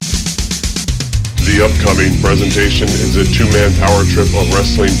The upcoming presentation is a two-man power trip of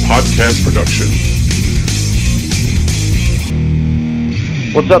wrestling podcast production.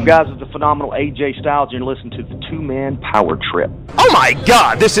 What's up, guys? It's the phenomenal AJ Styles, and you're listening to the Two-Man Power Trip. Oh my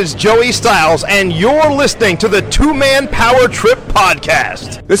God, this is Joey Styles, and you're listening to the Two-Man Power Trip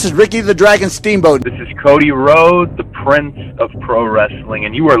podcast. This is Ricky the Dragon Steamboat. This is Cody Rhodes, the Prince of Pro Wrestling,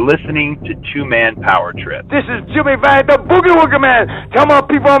 and you are listening to Two-Man Power Trip. This is Jimmy Van, the Boogie Woogie Man. Come on,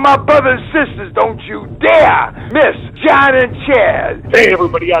 people, my brothers and sisters, don't you dare miss John and Chad. Hey,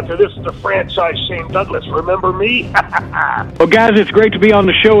 everybody out there, this is the franchise Shane Douglas. Remember me? Well, guys, it's great to be on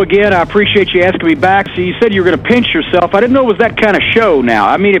the show again. I appreciate you asking me back. So you said you were going to pinch yourself. I didn't know it was that kind of show now.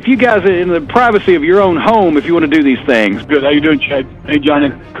 I mean, if you guys are in the privacy of your own home, if you want to do these things. Good. How you doing, Chad? Hey,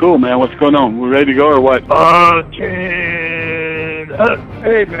 Johnny. Cool, man. What's going on? We ready to go or what?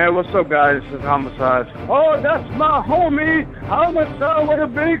 Hey, man, what's up, guys? This is Homicide. Oh, that's my homie, Homicide with a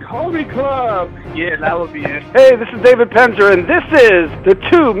big homie club. Yeah, that would be it. Hey, this is David Penzer, and this is the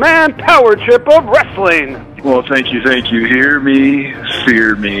Two-Man Power Trip of Wrestling. Well, thank you. Hear me,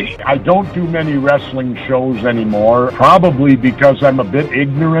 fear me. I don't do many wrestling shows anymore, probably because I'm a bit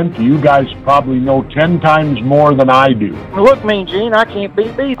ignorant. You guys probably know 10 times more than I do. Look, Mean Gene, I can't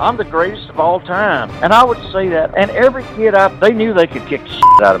beat me. I'm the greatest of all time. And I would say that. And every kid they knew they could kick the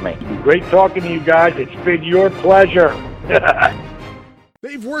shit out of me. Great talking to you guys. It's been your pleasure.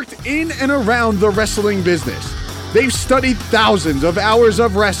 They've worked in and around the wrestling business. They've studied thousands of hours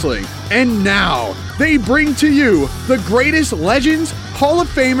of wrestling, and now they bring to you the greatest legends, Hall of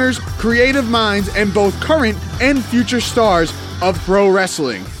Famers, creative minds, and both current and future stars of pro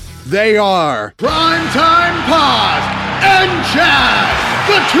wrestling. They are Primetime Pod and Chad,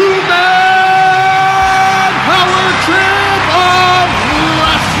 the Two-Man Power Trip of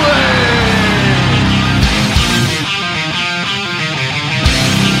Wrestling.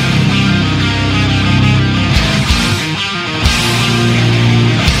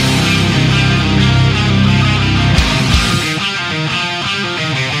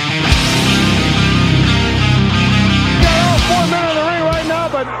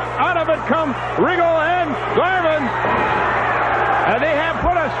 Come Regal and Garvin, and they have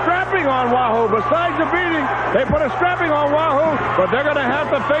put a strapping on Wahoo. Besides the beating, they put a strapping on Wahoo, but they're going to have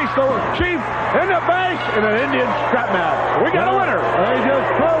to face the Chief in the bash in an Indian strap match. We got a winner. They just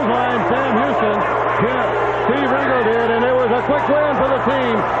clotheslined Sam Houston. Steve Regal did, and it was a quick win for the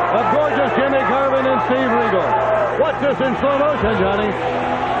team of gorgeous Jimmy Garvin and Steve Regal. Watch this in slow motion, Johnny.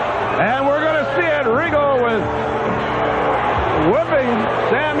 And we're going to see it. Regal with whipping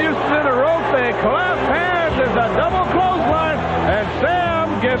Sam Houston in the rope. They clasp hands. There's a double clothesline, and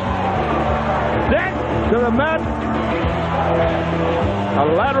Sam gets decked to the mat. A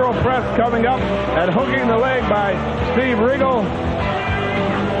lateral press coming up and hooking the leg by Steve Regal.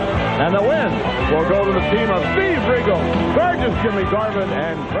 And the win will go to the team of Steve Regal, gorgeous Jimmy Garvin,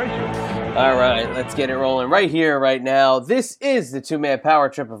 and Gracious. All right, let's get it rolling right here, right now. This is the Two-Man Power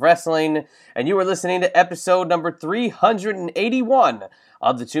Trip of Wrestling, and you are listening to episode number 381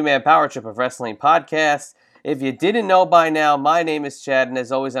 of the Two-Man Power Trip of Wrestling podcast. If you didn't know by now, my name is Chad, and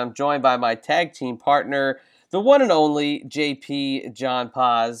as always, I'm joined by my tag team partner, the one and only JP John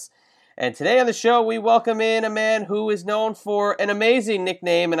Paz. And today on the show, we welcome in a man who is known for an amazing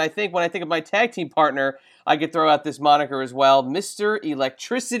nickname, and I think when I think of my tag team partner, I could throw out this moniker as well, Mr.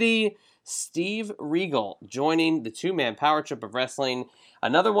 Electricity Steve Regal, joining the Two-Man Power Trip of Wrestling.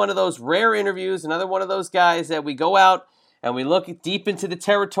 Another one of those rare interviews, another one of those guys that we go out and we look deep into the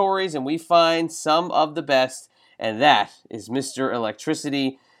territories and we find some of the best, and that is Mr.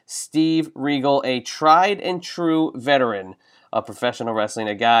 Electricity Steve Regal, a tried and true veteran of professional wrestling,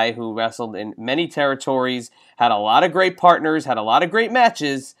 a guy who wrestled in many territories, had a lot of great partners, had a lot of great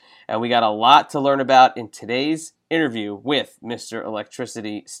matches, and we got a lot to learn about in today's interview with Mr.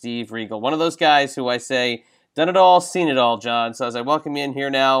 Electricity Steve Regal. One of those guys who I say, done it all, seen it all, John. So as I welcome you in here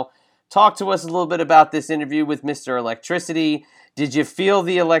now, talk to us a little bit about this interview with Mr. Electricity. Did you feel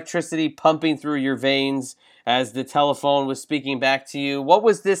the electricity pumping through your veins as the telephone was speaking back to you? What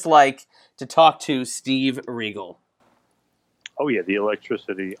was this like to talk to Steve Regal? Oh, yeah, the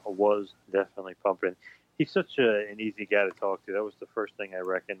electricity was definitely pumping. He's such an easy guy to talk to. That was the first thing I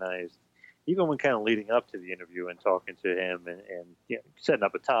recognized, even when kind of leading up to the interview and talking to him and you know, setting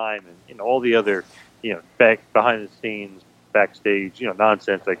up a time and all the other, back behind the scenes, backstage,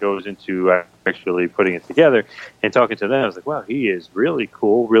 nonsense that goes into actually putting it together and talking to them. I was like, wow, he is really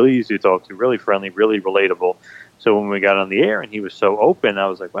cool, really easy to talk to, really friendly, really relatable. So when we got on the air and he was so open, I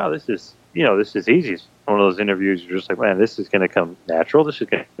was like, wow, this is this is easy. It's one of those interviews you're just like, man, this is going to come natural. This is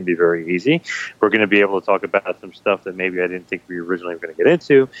going to be very easy. We're going to be able to talk about some stuff that maybe I didn't think we originally were going to get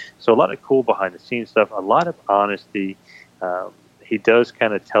into. So a lot of cool behind-the-scenes stuff, a lot of honesty. He does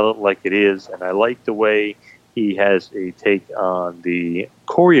kind of tell it like it is, and I like the way he has a take on the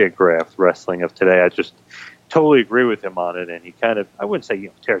choreographed wrestling of today. I just totally agree with him on it, and he kind of, I wouldn't say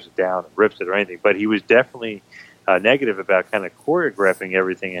tears it down and rips it or anything, but he was definitely negative about kind of choreographing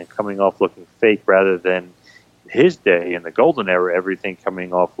everything and coming off looking fake rather than his day in the golden era, everything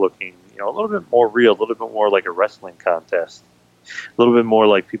coming off looking a little bit more real, a little bit more like a wrestling contest, a little bit more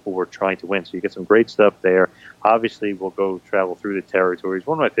like people were trying to win. So you get some great stuff there. Obviously, we'll go travel through the territories.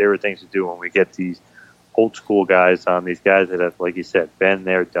 One of my favorite things to do when we get these old school guys on, these guys that have, like you said, been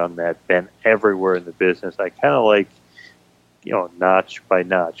there, done that, been everywhere in the business. I kind of like, notch by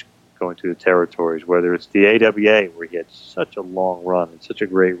notch, going through the territories, whether it's the AWA, where he had such a long run and such a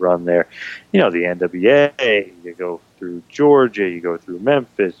great run there. The NWA, you go through Georgia, you go through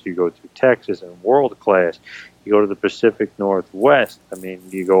Memphis, you go through Texas and World Class. You go to the Pacific Northwest. I mean,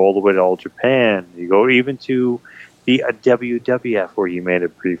 you go all the way to All Japan. You go even to the WWF, where he made a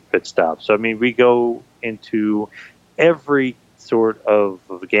brief pit stop. So, I mean, we go into every sort of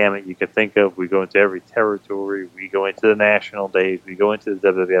gamut you could think of. We go into every territory. We go into the national days. We go into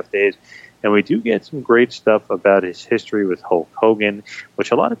the WWF days. And we do get some great stuff about his history with Hulk Hogan,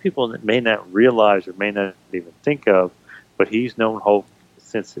 which a lot of people may not realize or may not even think of. But he's known Hulk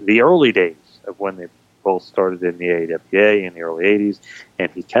since the early days of when they both started in the AWA in the early 80s. And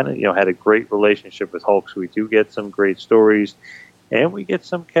he kind of, had a great relationship with Hulk. So we do get some great stories. And we get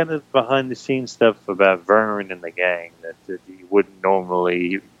some kind of behind-the-scenes stuff about Vern and the gang that you wouldn't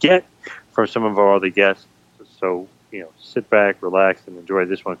normally get from some of our other guests. So, sit back, relax, and enjoy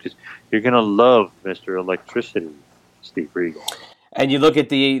this one, because you're going to love Mr. Electricity, Steve Regal. And you look at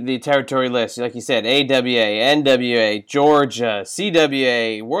the territory list, like you said, AWA, NWA, Georgia,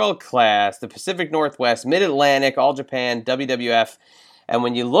 CWA, World Class, the Pacific Northwest, Mid-Atlantic, All Japan, WWF. And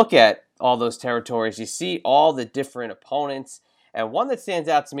when you look at all those territories, you see all the different opponents. And one that stands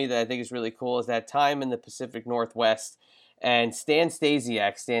out to me that I think is really cool is that time in the Pacific Northwest and Stan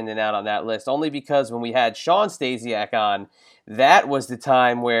Stasiak standing out on that list, only because when we had Sean Stasiak on, that was the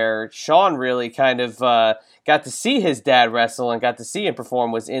time where Sean really kind of got to see his dad wrestle and got to see him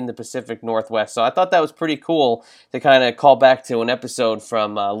perform, was in the Pacific Northwest. So I thought that was pretty cool to kind of call back to an episode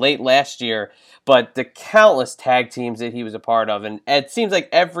from late last year. But the countless tag teams that he was a part of, and it seems like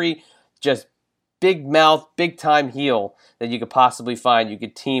every just big mouth, big time heel that you could possibly find, you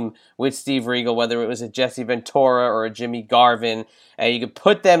could team with Steve Regal, whether it was a Jesse Ventura or a Jimmy Garvin, and you could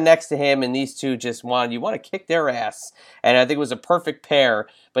put them next to him, and these two just want to kick their ass. And I think it was a perfect pair.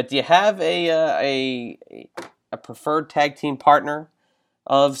 But do you have a preferred tag team partner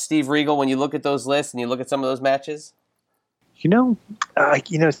of Steve Regal when you look at those lists and you look at some of those matches?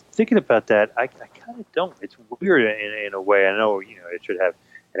 Thinking about that, I kind of don't. It's weird in a way. I know, it should have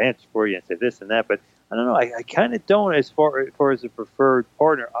an answer for you and say this and that, but I don't know. I kind of don't as far as a preferred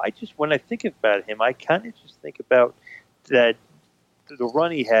partner. When I think about him, I kind of just think about that the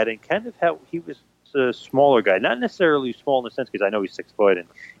run he had and kind of how he was a smaller guy, not necessarily small in the sense, because I know he's 6 foot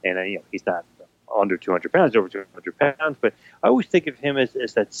and he's not under 200 pounds, over 200 pounds, but I always think of him as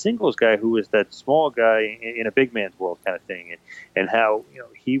that singles guy who was that small guy in a big man's world kind of thing, and how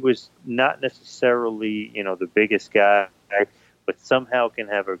he was not necessarily the biggest guy, but somehow can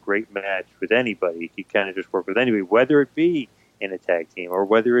have a great match with anybody. He kind of just work with anybody, whether it be in a tag team or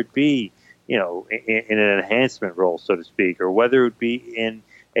whether it be, in an enhancement role, so to speak, or whether it be in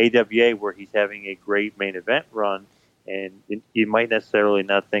AWA where he's having a great main event run. And you might necessarily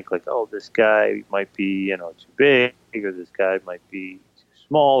not think like, oh, this guy might be, too big, or this guy might be too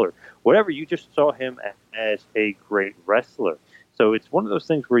small, or whatever. You just saw him as a great wrestler. So it's one of those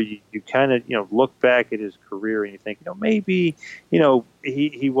things where you kind of, look back at his career and you think, maybe,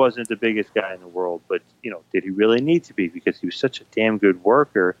 he wasn't the biggest guy in the world, but, did he really need to be? Because he was such a damn good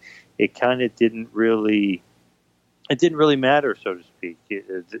worker. It kind of didn't really matter, so to speak,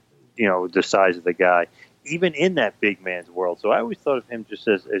 the size of the guy, even in that big man's world. So I always thought of him just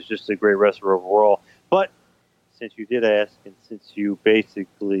as just a great wrestler overall. But since you did ask, and since you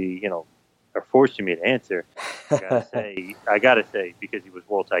basically, are forcing me to answer, I gotta say, because he was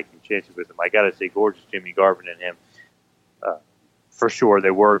World Tag Team Champion with him, I gotta say, gorgeous Jimmy Garvin and him, for sure,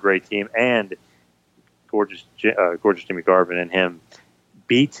 they were a great team, and gorgeous Jimmy Garvin and him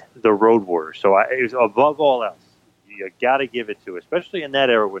beat the Road Warriors. So it was above all else, you gotta give it to, especially in that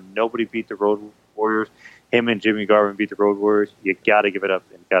era when nobody beat the Road Warriors. Him and Jimmy Garvin beat the Road Warriors. You gotta give it up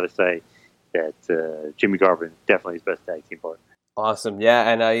and gotta say that Jimmy Garvin definitely his best tag team partner. Awesome. Yeah,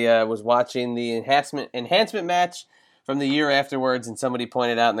 and I was watching the enhancement match from the year afterwards, and somebody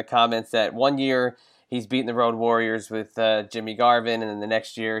pointed out in the comments that one year he's beating the Road Warriors with Jimmy Garvin, and then the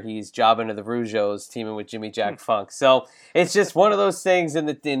next year he's jobbing to the Rougeaus, teaming with Jimmy Jack Funk. So it's just one of those things in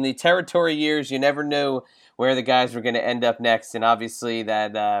the territory years. You never knew where the guys were going to end up next, and obviously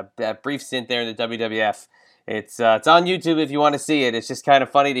that brief stint there in the WWF, it's on YouTube if you want to see it. It's just kind of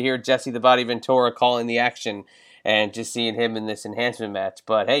funny to hear Jesse the Body Ventura calling the action and just seeing him in this enhancement match.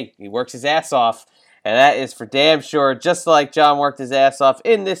 But hey, he works his ass off, and that is for damn sure, just like John worked his ass off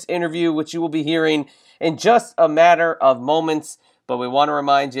in this interview, which you will be hearing in just a matter of moments. But we want to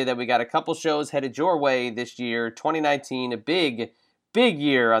remind you that we got a couple shows headed your way this year, 2019, a big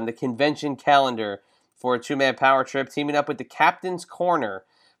year on the convention calendar for a two-man power trip, teaming up with the Captain's Corner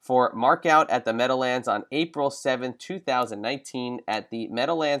for Mark Out at the Meadowlands on April 7th, 2019 at the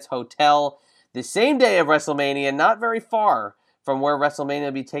Meadowlands Hotel. The same day of WrestleMania, not very far from where WrestleMania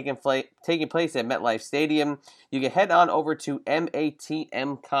will be taking place at MetLife Stadium. You can head on over to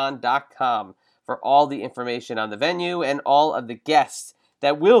matmcon.com for all the information on the venue and all of the guests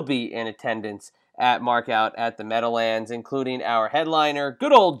that will be in attendance at Mark Out at the Meadowlands, including our headliner,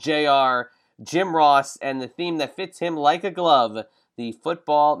 good old JR, Jim Ross, and the theme that fits him like a glove, the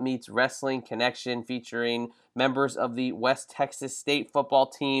Football Meets Wrestling Connection, featuring members of the West Texas State football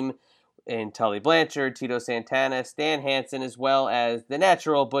team, and Tully Blanchard, Tito Santana, Stan Hansen, as well as the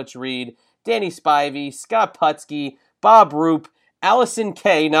Natural Butch Reed, Danny Spivey, Scott Putski, Bob Roop, Allison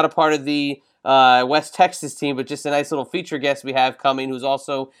Kay, not a part of the West Texas team, but just a nice little feature guest we have coming, who's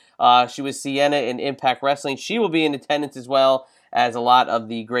also, she was Sienna in Impact Wrestling. She will be in attendance, as well as a lot of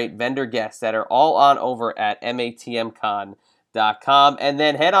the great vendor guests that are all on over at matmcon.com. And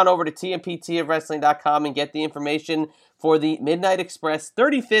then head on over to tmptofwrestling.com and get the information for the Midnight Express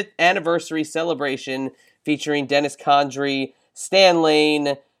 35th anniversary celebration, featuring Dennis Condrey, Stan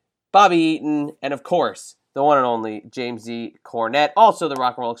Lane, Bobby Eaton, and of course, the one and only James Z. Cornette. Also the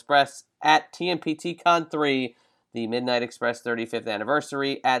Rock and Roll Express at TMPTCon 3, the Midnight Express 35th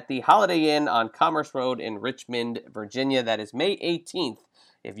anniversary at the Holiday Inn on Commerce Road in Richmond, Virginia. That is May 18th,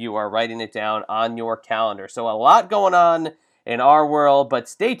 if you are writing it down on your calendar. So a lot going on in our world, but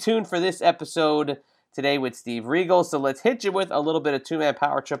stay tuned for this episode today with Steve Regal. So let's hit you with a little bit of two-man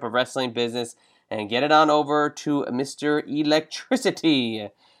power trip of wrestling business and get it on over to Mr. Electricity,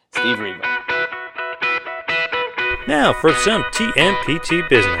 Steve Regal. Now for some TMPT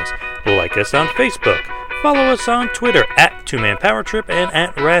business. Like us on Facebook. Follow us on Twitter at Two Man Power Trip and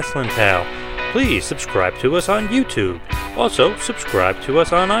at Wrestling Pal. Please subscribe to us on YouTube. Also, subscribe to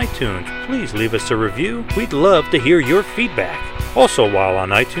us on iTunes. Please leave us a review. We'd love to hear your feedback. Also, while on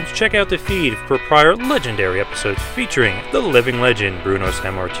iTunes, check out the feed for prior legendary episodes featuring the living legend Bruno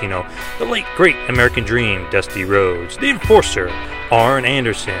Sammartino, the late great American Dream Dusty Rhodes, the Enforcer Arn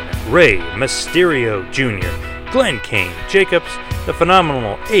Anderson, Rey Mysterio Jr., Glenn Kane Jacobs, the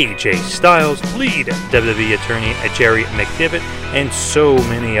phenomenal AJ Styles, lead WWE attorney Jerry McDivitt, and so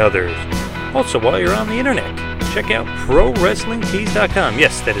many others. Also, while you're on the internet, check out ProWrestlingTees.com.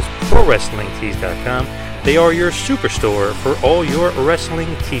 Yes, that is ProWrestlingTees.com. They are your superstore for all your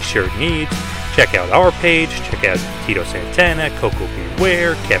wrestling t-shirt needs. Check out our page, check out Tito Santana, Coco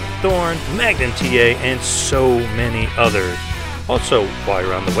Beware, Kevin Thorne, Magnum TA, and so many others. Also, while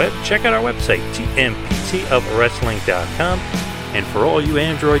you're on the web, check out our website, tmptofwrestling.com. And for all you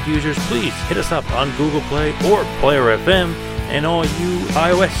Android users, please hit us up on Google Play or Player FM. And all you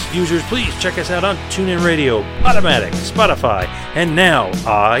iOS users, please check us out on TuneIn Radio, Podomatic, Spotify, and now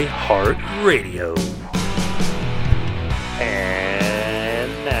iHeartRadio. And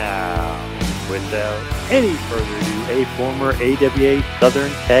now, without any further ado, a former AWA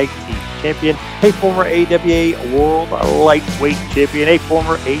Southern Tag Team Champion, a former AWA World Lightweight Champion, a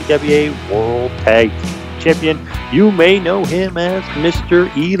former AWA World Tag Team Champion. You may know him as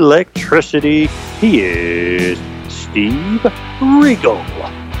Mr. Electricity. He is Steve Regal.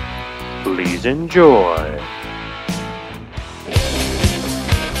 Please enjoy.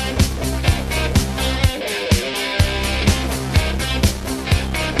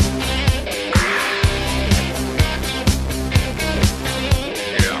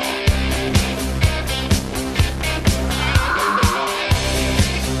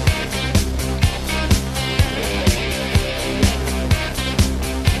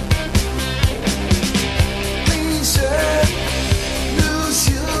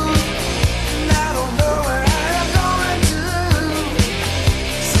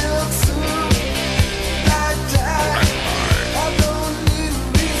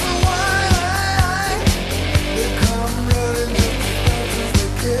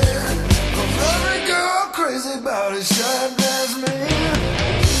 About a shot, that's me.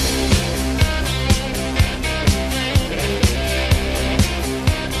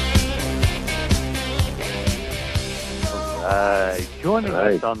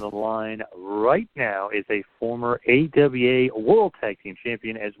 Joining us on the line right now is a former AWA World Tag Team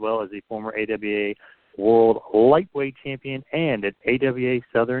Champion, as well as a former AWA World Lightweight Champion and an AWA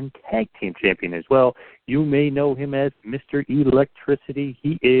Southern Tag Team Champion as well. You may know him as Mr. Electricity.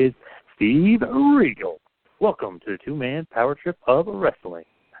 He is Steve Regal. Welcome to the two-man power trip of wrestling.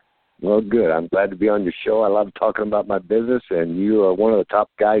 Well, good. I'm glad to be on your show. I love talking about my business, and you are one of the top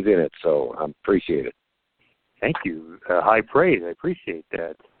guys in it, so I appreciate it. Thank you. High praise. I appreciate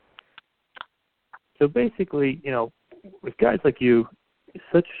that. So basically, with guys like you,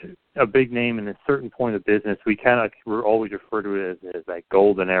 such a big name in a certain point of business, we're always refer to it as that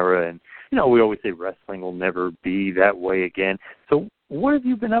golden era, and we always say wrestling will never be that way again. So what have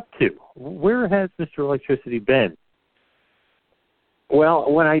you been up to? Where has Mr. Electricity been?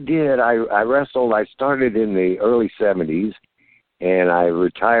 Well, what I did, I wrestled. I started in the early 70s, and I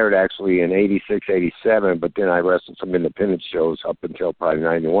retired actually in 86, 87, but then I wrestled some independent shows up until probably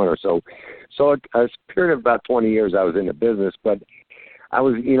 91 or so. So a period of about 20 years I was in the business, but I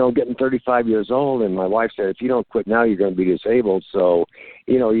was, getting 35 years old, and my wife said, if you don't quit now, you're going to be disabled. So,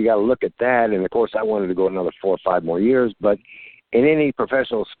 you got to look at that. And, of course, I wanted to go another 4 or 5 more years. But in any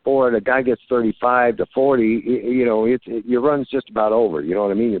professional sport, a guy gets 35 to 40, your run's just about over. You know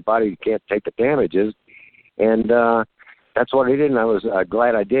what I mean? Your body can't take the damages. And that's what I did, and I was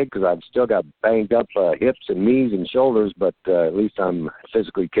glad I did because I've still got banged up hips and knees and shoulders, but at least I'm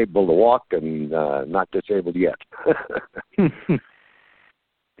physically capable to walk and not disabled yet.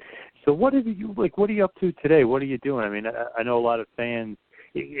 So what are you up to today? What are you doing? I mean, I know a lot of fans,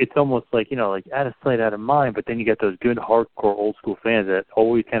 it's almost like, like out of sight, out of mind, but then you get those good hardcore old school fans that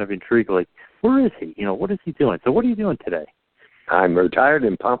always kind of intrigue, like, where is he? What is he doing? So what are you doing today? I'm retired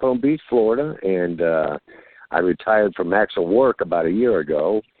in Pompano Beach, Florida, and I retired from actual work about a year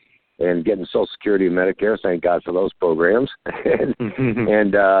ago and getting Social Security and Medicare. Thank God for those programs.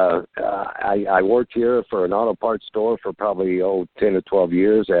 and I worked here for an auto parts store for probably 10 to 12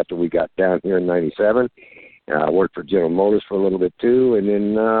 years after we got down here in 97. I worked for General Motors for a little bit too, and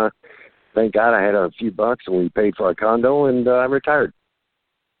then thank God I had a few bucks and we paid for our condo, and I retired.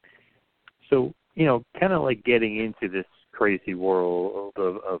 So, kind of like getting into this crazy world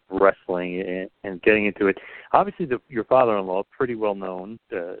of wrestling and getting into it. Obviously, your father-in-law, pretty well known,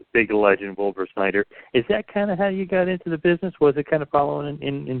 big legend, Wilbur Snyder. Is that kind of how you got into the business? Was it kind of following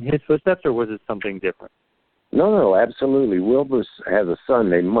in his footsteps, or was it something different? No, absolutely. Wilbur has a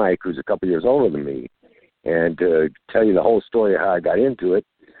son named Mike who's a couple years older than me. And to tell you the whole story of how I got into it,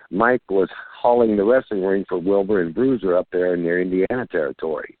 Mike was hauling the wrestling ring for Wilbur and Bruiser up there in their Indiana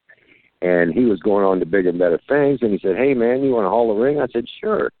territory. And he was going on to bigger and better things, and he said, hey, man, you want to haul the ring? I said,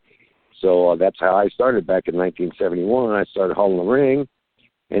 sure. So that's how I started back in 1971. I started hauling the ring,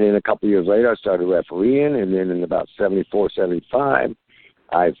 and then a couple of years later, I started refereeing, and then in about 74, 75,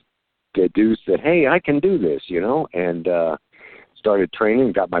 I deduced that, hey, I can do this, and started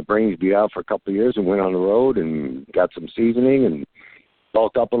training, got my brains beat out for a couple of years and went on the road and got some seasoning and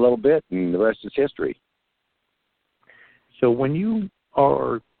bulked up a little bit, and the rest is history. So when you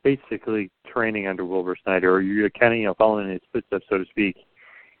are basically training under Wilbur Snyder, or you're kind of following his footsteps, so to speak,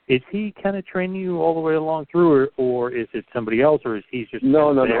 is he kind of training you all the way along through, or is it somebody else, or is he just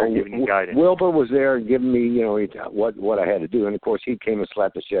no, giving you guidance? Wilbur was there giving me, what I had to do, and of course he came and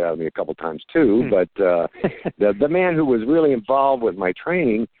slapped the shit out of me a couple times too. But the man who was really involved with my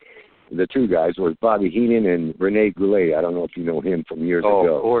training, the two guys, was Bobby Heenan and Rene Goulet. I don't know if you know him from years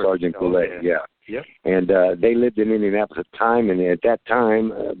ago, Sergeant Goulet. Yeah. Yep. And they lived in Indianapolis at the time, and at that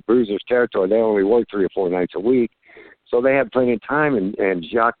time, Bruiser's territory, they only worked 3 or 4 nights a week. So they had plenty of time, and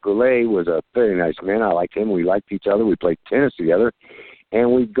Jacques Goulet was a very nice man. I liked him. We liked each other. We played tennis together.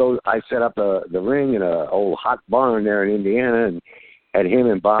 And I set up the ring in an old hot barn there in Indiana, and had him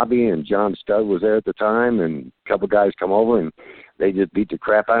and Bobby, and John Studd was there at the time, and a couple guys come over, and they just beat the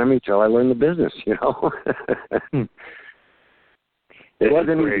crap out of me till I learned the business, It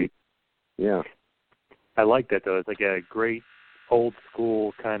wasn't easy. Yeah. I like that, though. It's like a great old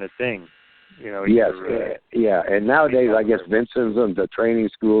school kind of thing. Yes, yeah. And nowadays, I guess Vince sends them to training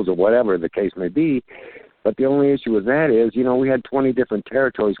schools or whatever the case may be. But the only issue with that is, we had 20 different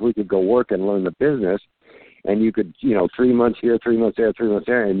territories we could go work and learn the business. And you could, 3 months here, 3 months there, 3 months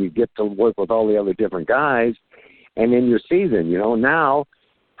there, and you get to work with all the other different guys. And in your season, now,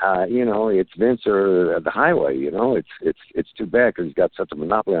 it's Vince or the highway. It's too bad because he's got such a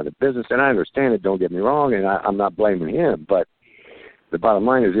monopoly on the business. And I understand it. Don't get me wrong, and I'm not blaming him. But the bottom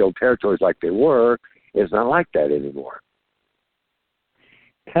line is the old territories like they were is not like that anymore.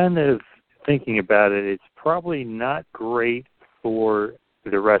 Kind of thinking about it, it's probably not great for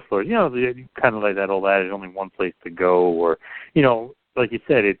the wrestlers. Kind of like that old adage, only one place to go, or, like you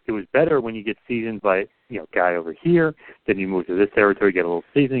said, it was better when you get seasoned by, guy over here, then you move to this territory, get a little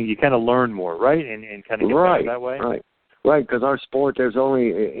seasoning. You kind of learn more, right? And kind of get better that way? Right, because our sport, there's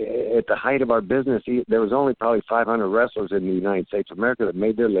only, at the height of our business, there was only probably 500 wrestlers in the United States of America that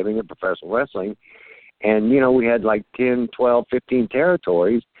made their living in professional wrestling. And, we had like 10, 12, 15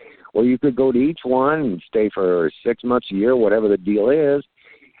 territories where you could go to each one and stay for 6 months, a year, whatever the deal is,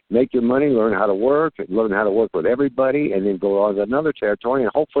 make your money, learn how to work with everybody, and then go on to another territory.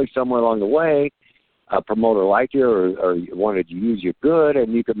 And hopefully somewhere along the way, a promoter liked you or wanted to use you good,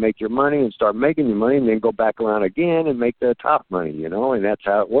 and you could make your money and start making your money and then go back around again and make the top money, and that's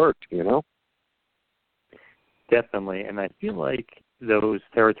how it worked, Definitely, and I feel like those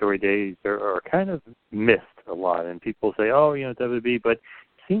territory days are kind of missed a lot, and people say, WWE, but it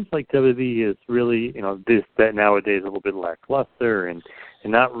seems like WWE is really, that nowadays a little bit lackluster and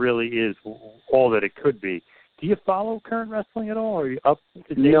not really is all that it could be. Do you follow current wrestling at all? Are you up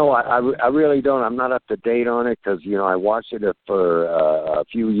to date? No, I really don't. I'm not up to date on it because, I watched it for a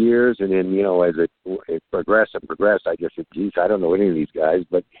few years, and then, as it progressed, I just said, geez, I don't know any of these guys.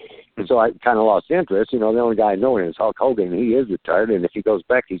 But so I kind of lost interest. The only guy I know is Hulk Hogan, and he is retired, and if he goes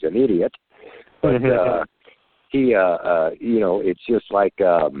back, he's an idiot. But it's just like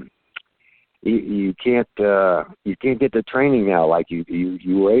you can't get the training now like you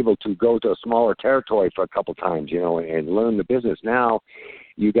were able to go to a smaller territory for a couple times, and learn the business. Now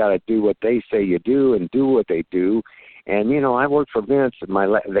you got to do what they say you do and do what they do. And I worked for Vince. He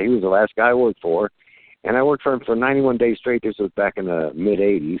was the last guy I worked for, and I worked for him for 91 days straight. This was back in the mid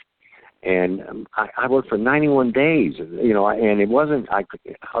 '80s, and I worked for 91 days. And it wasn't. I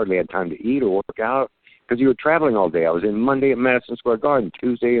hardly had time to eat or work out, because you were traveling all day. I was in Monday at Madison Square Garden,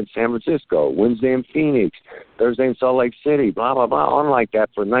 Tuesday in San Francisco, Wednesday in Phoenix, Thursday in Salt Lake City, blah, blah, blah, on like that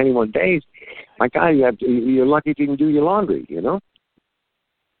for 91 days. My God, you're lucky if you can do your laundry,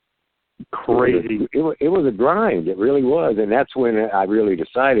 Crazy. It was a grind. It really was. And that's when I really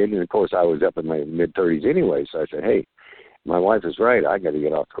decided, and of course I was up in my mid-30s anyway, so I said, hey, my wife is right. I got to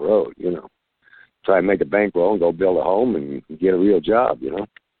get off the road, Try and make a bankroll and go build a home and get a real job,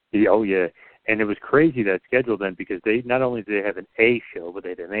 Yeah, oh, yeah. And it was crazy, that schedule then, because they not only did they have an A show, but they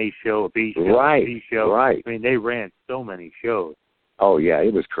had an A show, a B show, a C show. Right. I mean, they ran so many shows. Oh, yeah,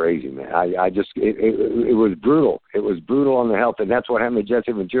 it was crazy, man. It was brutal. It was brutal on the health, and that's what happened to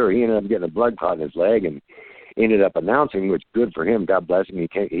Jesse Ventura. He ended up getting a blood clot in his leg and ended up announcing, which good for him. God bless him.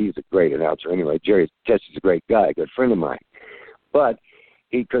 He's a great announcer anyway. Jesse's a great guy, a good friend of mine. But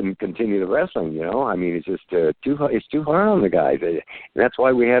he couldn't continue the wrestling, I mean, it's just it's too hard on the guys. And that's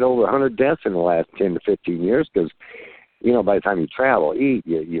why we had over 100 deaths in the last 10 to 15 years because, by the time you travel, eat,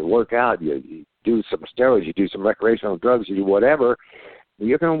 you work out, you do some steroids, you do some recreational drugs, you do whatever,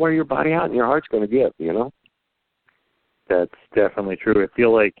 you're going to wear your body out and your heart's going to give, That's definitely true. I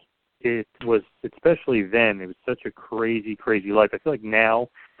feel like it was, especially then, it was such a crazy, crazy life. I feel like now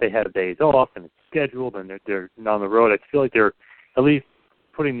they have days off and it's scheduled and they're on the road. I feel like they're at least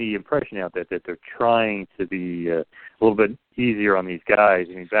putting the impression out there that they're trying to be a little bit easier on these guys.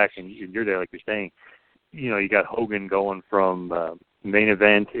 I mean, back in your day, like you're saying, you got Hogan going from main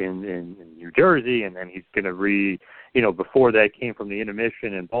event in New Jersey, and then he's going to before that came from the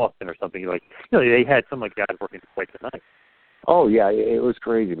intermission in Boston or something. Like, they had some like guys working quite the night. Oh, yeah, it was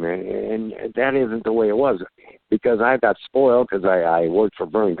crazy, man. And that isn't the way it was, because I got spoiled because I worked for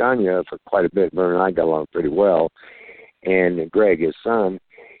Vern Gagne for quite a bit. Vern and I got along pretty well. And Greg, his son.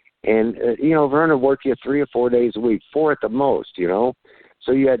 And, Vern would work you 3 or 4 days a week, 4 at the most,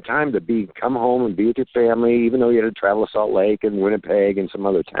 So you had time to come home and be with your family, even though you had to travel to Salt Lake and Winnipeg and some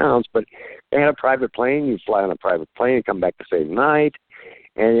other towns. But they had a private plane. You'd fly on a private plane and come back the same night.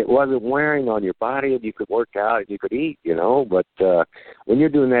 And it wasn't wearing on your body, and you could work out and you could eat, But when you're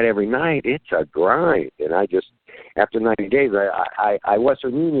doing that every night, it's a grind. And I just, after 90 days, I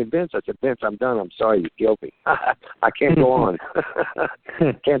Western Union Vince. I said, Vince, I'm done. I'm sorry, you killed me. I can't go on.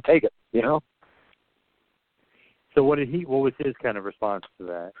 Can't take it, So what was his kind of response to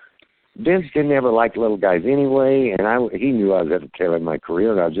that? Vince didn't ever like little guys anyway, and he knew I was at the tail end of my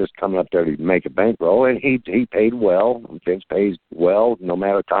career, and I was just coming up there to make a bankroll, and he paid well. Vince pays well, no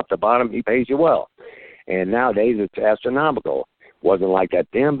matter top to bottom, he pays you well. And nowadays it's astronomical. Wasn't like that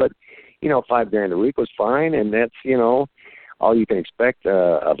then, but $5,000 a week was fine, and that's all you can expect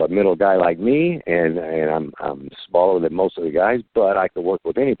of a middle guy like me. And I'm smaller than most of the guys, but I could work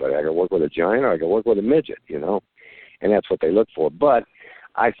with anybody. I could work with a giant, or I could work with a midget, and that's what they look for. But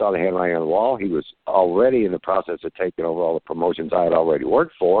I saw the handwriting on the wall. He was already in the process of taking over all the promotions I had already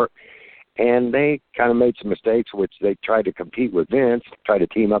worked for, and they kind of made some mistakes, which they tried to compete with Vince, tried to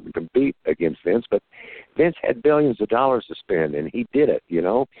team up and compete against Vince, but Vince had billions of dollars to spend, and he did it, you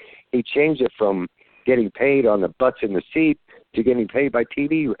know. He changed it from getting paid on the butts in the seat to getting paid by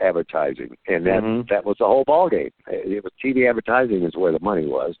TV advertising, and that was the whole ballgame. It was TV advertising is where the money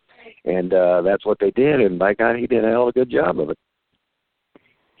was, and that's what they did, and by God, he did a hell of a good job of it.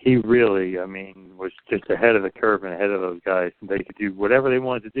 He really, I mean, was just ahead of the curve and ahead of those guys. They could do whatever they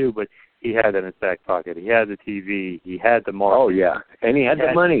wanted to do, but he had that in his back pocket. He had the TV. He had the market. Oh, yeah. And he had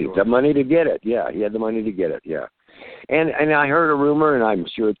the money to get it. Yeah, he had the money to get it, yeah. And I heard a rumor, and I'm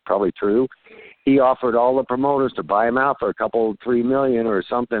sure it's probably true, he offered all the promoters to buy him out for $3 million or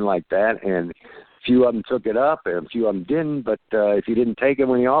something like that, and a few of them took it up, and a few of them didn't, but if you didn't take it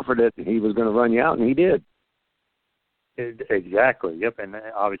when he offered it, he was going to run you out, and he did. Exactly, yep, and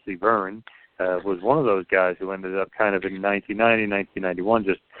obviously Vern was one of those guys who ended up kind of in 1990, 1991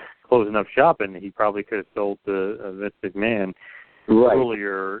 just closing up shop, and he probably could have sold to Vince McMahon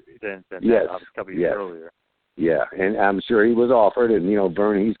earlier than that, a couple of years earlier. Yeah, and I'm sure he was offered, and, you know,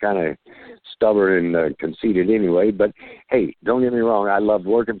 Vern, he's kind of stubborn and conceited anyway, but, hey, don't get me wrong, I loved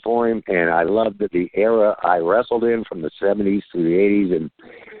working for him, and I loved the era I wrestled in from the 70s through the 80s and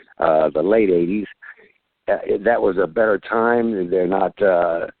the late 80s. That was a better time. They're not,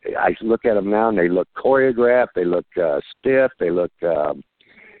 I look at them now and they look choreographed, they look stiff, they look,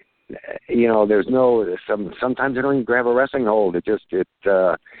 you know, there's no, sometimes they don't even grab a wrestling hold.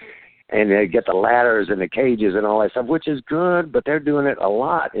 And they get the ladders and the cages and all that stuff, which is good, but they're doing it a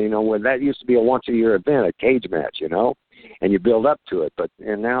lot. You know, when that used to be a once-a-year event, a cage match, you know, and you build up to it.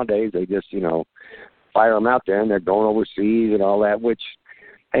 And nowadays they just, you know, fire them out there and they're going overseas and all that, which,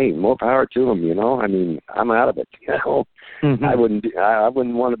 hey, more power to them, you know. I mean, I'm out of it, you know. I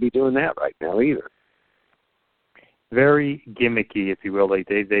wouldn't want to be doing that right now either. Very gimmicky, if you will. Like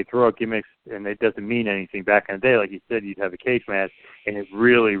they throw out gimmicks, and it doesn't mean anything. Back in the day, like you said, you'd have a cage match, and it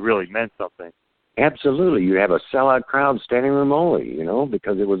really, really meant something. Absolutely. You have a sellout crowd, standing room only, you know,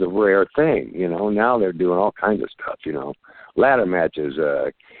 because it was a rare thing, you know. Now they're doing all kinds of stuff, you know. Ladder matches,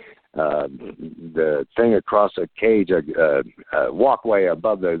 the thing across a cage, a walkway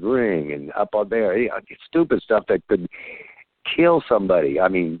above the ring and up on there, stupid stuff that could kill somebody. I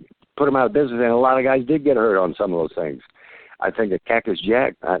mean, put them out of business, and a lot of guys did get hurt on some of those things. I think of Cactus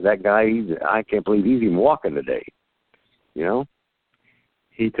Jack, that guy, I can't believe he's even walking today, you know?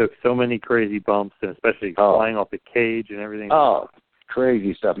 He took so many crazy bumps, and especially flying off the cage and everything. Oh,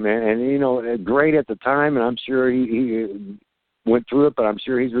 crazy stuff, man. And, you know, great at the time, and I'm sure he went through it, but I'm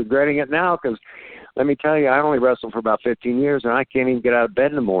sure he's regretting it now because, let me tell you, I only wrestled for about 15 years, and I can't even get out of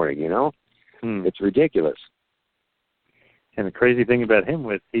bed in the morning, you know? It's ridiculous. And the crazy thing about him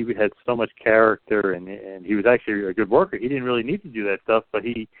was he had so much character, and he was actually a good worker. He didn't really need to do that stuff, but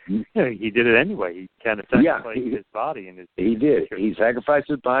he did it anyway. He kind of sacrificed his body. He did. He sacrificed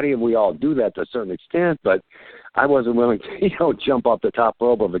his body, and we all do that to a certain extent, but I wasn't willing to, you know, jump off the top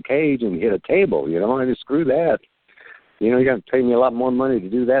rope of a cage and hit a table, you know? I just screw that. You know, you got to pay me a lot more money to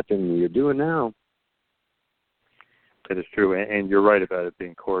do that than you're doing now. That is true, and you're right about it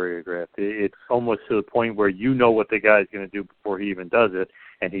being choreographed. It's almost to the point where you know what the guy's going to do before he even does it,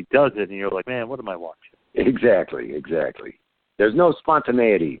 and he does it, and you're like, man, what am I watching? Exactly. There's no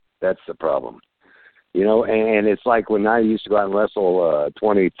spontaneity. That's the problem. You know, and it's like when I used to go out and wrestle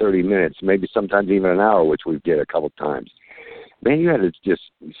 20, 30 minutes, maybe sometimes even an hour, which we did a couple of times. Man, you had to just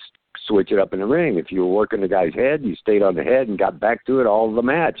switch it up in the ring. If you were working the guy's head, you stayed on the head and got back to it all of the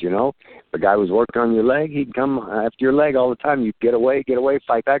match, you know. If the guy was working on your leg, he'd come after your leg all the time. You'd get away,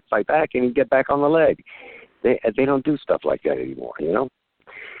 fight back, and he'd get back on the leg. They don't do stuff like that anymore, you know.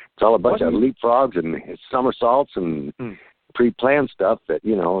 It's all a bunch of leapfrogs and somersaults and pre-planned stuff that,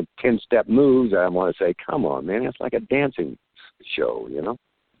 you know, 10-step moves. I want to say, come on, man, it's like a dancing show, you know.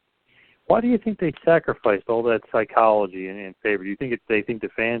 Why do you think they sacrificed all that psychology in favor? Do you think they think the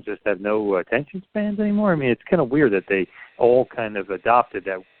fans just have no attention spans anymore? I mean, it's kind of weird that they all kind of adopted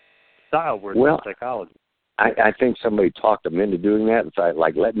that style where it's psychology. I think somebody talked them into doing that. It's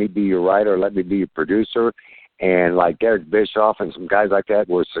like, let me be your writer, let me be your producer. And like Eric Bischoff and some guys like that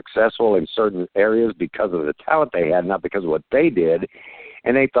were successful in certain areas because of the talent they had, not because of what they did.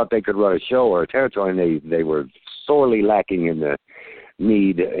 And they thought they could run a show or a territory, and they were sorely lacking in the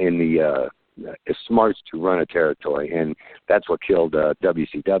need in the smarts to run a territory, and that's what killed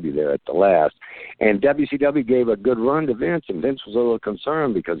WCW there at the last. And WCW gave a good run to Vince, and Vince was a little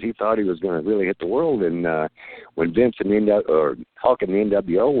concerned because he thought he was going to really hit the world. And when Vince and Hulk and the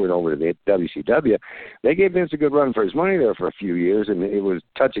NWO went over to the WCW, they gave Vince a good run for his money there for a few years, and it was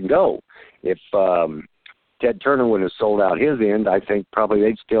touch and go. If Ted Turner would have sold out his end, I think probably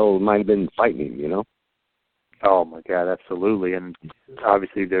they still might have been fighting him, you know. Oh my God, absolutely! And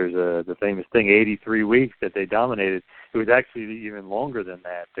obviously, there's the famous thing, 83 weeks that they dominated. It was actually even longer than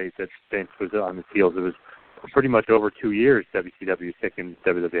that. That Vince was on his heels. It was pretty much over 2 years. WCW kicking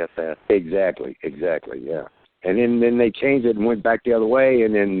WWF ass. Exactly, yeah. And then they changed it and went back the other way.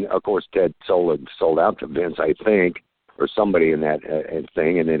 And then of course Ted sold out to Vince, I think, or somebody in that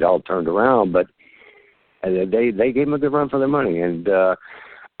thing, and it all turned around. But they gave him a good run for their money, and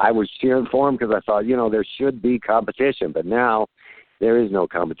I was cheering for him because I thought, there should be competition, but now there is no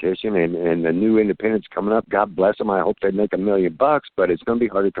competition, and the new independents coming up, God bless them. I hope they make $1 million, but it's going to be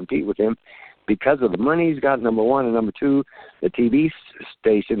hard to compete with him because of the money he's got, number one, and number two, the TV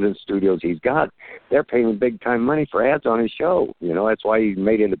stations and studios he's got, they're paying big-time money for ads on his show. That's why he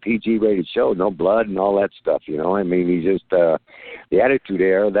made it a PG-rated show, no blood and all that stuff, I mean, he's just, the Attitude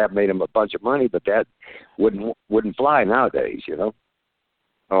Era, that made him a bunch of money, but that wouldn't fly nowadays,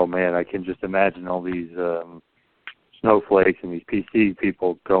 Oh man, I can just imagine all these snowflakes and these PC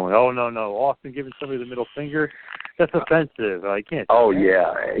people going, "Oh no, Austin giving somebody the middle finger, that's offensive. I can't." Oh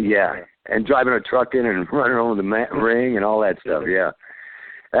yeah, and driving a truck in and running over the ring and all that stuff. Yeah,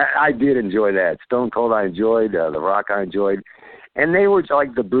 I did enjoy that. Stone Cold I enjoyed, The Rock I enjoyed, and they were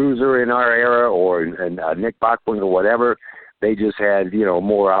like the Bruiser in our era or Nick Bockwinkel or whatever. They just had,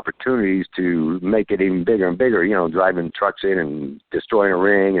 more opportunities to make it even bigger and bigger, driving trucks in and destroying a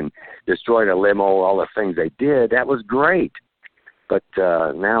ring and destroying a limo, all the things they did. That was great. But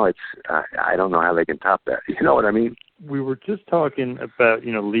now I don't know how they can top that. You know what I mean? We were just talking about,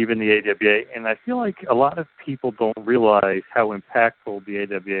 leaving the AWA, and I feel like a lot of people don't realize how impactful the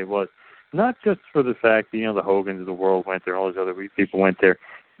AWA was. Not just for the fact that, the Hogans of the world went there, all these other people went there.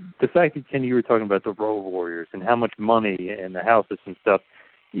 The fact that, Kenny, you were talking about the Road Warriors and how much money and the houses and stuff,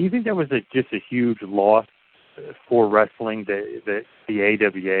 do you think that was just a huge loss for wrestling, that the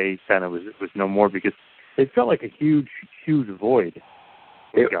AWA kind of was no more, because it felt like a huge void?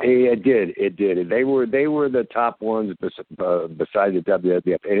 It did. They were the top ones besides the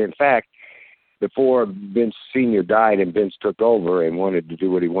WWF. And in fact, before Vince Sr. died and Vince took over and wanted to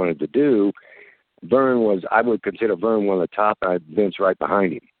do what he wanted to do, I would consider Vern one of the top, Vince right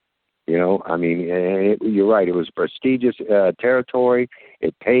behind him. I mean, you're right. It was prestigious territory.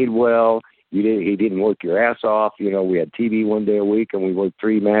 It paid well. He didn't work your ass off. We had TV one day a week, and we worked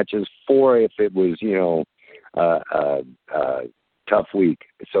 3 matches, 4 if it was, tough week.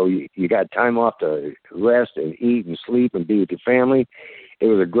 So you got time off to rest and eat and sleep and be with your family. It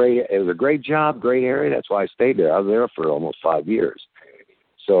was a great job, great area. That's why I stayed there. I was there for almost 5 years.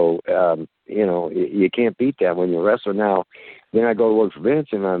 So, you can't beat that when you're a wrestler. Now, then I go to work for Vince,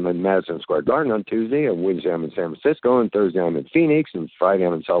 and I'm in Madison Square Garden on Tuesday, and Wednesday I'm in San Francisco, and Thursday I'm in Phoenix, and Friday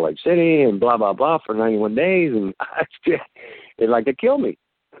I'm in Salt Lake City, and blah, blah, blah for 91 days, and they'd like to kill me.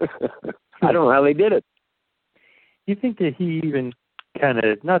 I don't know how they did it. Do you think that he even kind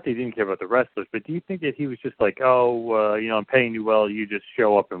of, not that he didn't care about the wrestlers, but do you think that he was just like, I'm paying you well, you just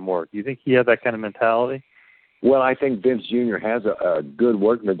show up and work? Do you think he had that kind of mentality? Well, I think Vince Jr. has a good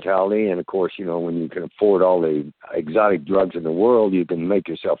work mentality, and of course, when you can afford all the exotic drugs in the world, you can make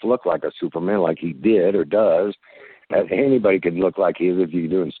yourself look like a Superman, like he did or does. Anybody can look like he is if you're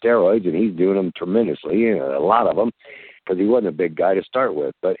doing steroids, and he's doing them tremendously, a lot of them, because he wasn't a big guy to start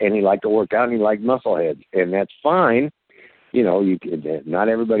with. And he liked to work out, and he liked muscleheads, and that's fine. Not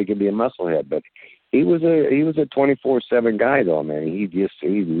everybody can be a musclehead, but he was a 24/7 guy, though, man. He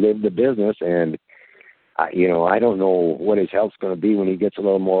lived the business, and I don't know what his health's going to be when he gets a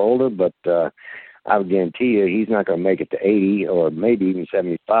little more older, but I would guarantee you he's not going to make it to 80 or maybe even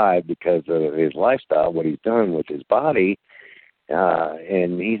 75 because of his lifestyle, what he's done with his body.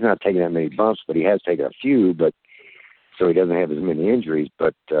 And he's not taking that many bumps, but he has taken a few, but so he doesn't have as many injuries.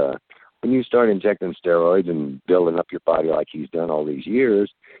 But when you start injecting steroids and building up your body like he's done all these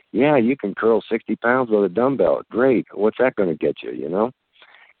years, yeah, you can curl 60 pounds with a dumbbell. Great. What's that going to get you,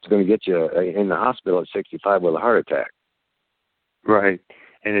 It's going to get you in the hospital at 65 with a heart attack. Right.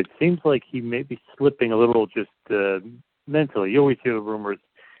 And it seems like he may be slipping a little just mentally. You always hear the rumors,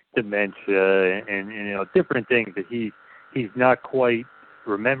 dementia and different things, that he's not quite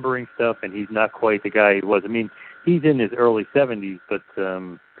remembering stuff, and he's not quite the guy he was. I mean, he's in his early 70s, but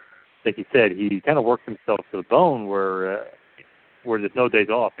like you said, he kind of worked himself to the bone where there's no days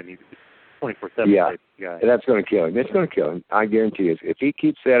off, and he's 24/7 type guy. That's going to kill him. It's going to kill him. I guarantee you. If he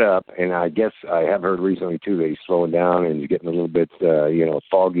keeps that up, and I guess I have heard recently too that he's slowing down and he's getting a little bit,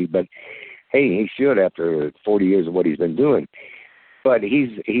 foggy. But hey, he should after 40 years of what he's been doing. But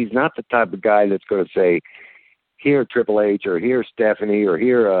he's not the type of guy that's going to say, here Triple H or here Stephanie or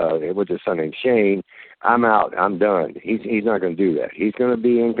here with his son named Shane, I'm out. I'm done. He's not going to do that. He's going to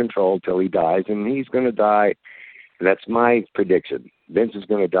be in control till he dies, and he's going to die. That's my prediction. Vince is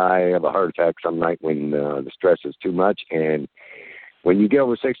going to die of a heart attack some night when the stress is too much. And when you get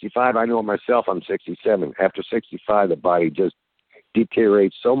over 65, I know it myself, I'm 67. After 65, the body just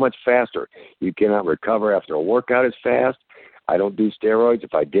deteriorates so much faster. You cannot recover after a workout as fast. I don't do steroids.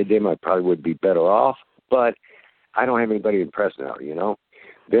 If I did them, I probably would be better off. But I don't have anybody to impress now, you know.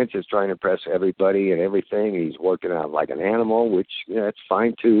 Vince is trying to impress everybody and everything. He's working out like an animal, which that's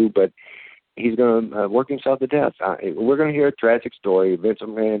fine too, but he's going to work himself to death. We're going to hear a tragic story. Vince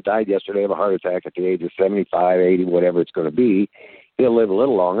McMahon died yesterday of a heart attack at the age of 75, 80, whatever it's going to be. He'll live a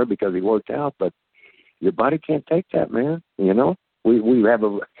little longer because he worked out, but your body can't take that, man. You know, we have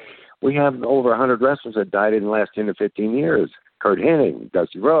over 100 wrestlers that died in the last 10 to 15 years. Kurt Hennig,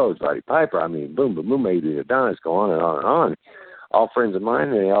 Dusty Rhodes, Roddy Piper. I mean, boom, boom, boom, maybe the Adonis, go on and on and on. All friends of mine,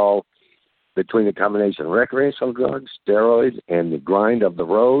 and they all, between the combination of recreational drugs, steroids, and the grind of the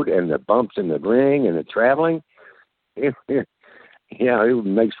road, and the bumps in the ring, and the traveling, it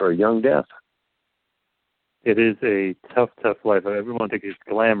makes for a young death. It is a tough life. Everyone thinks it's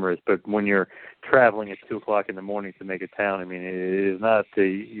glamorous, but when you're traveling at 2 o'clock in the morning to make a town, I mean, it is not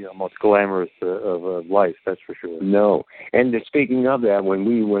the most glamorous of life, that's for sure. No. And speaking of that,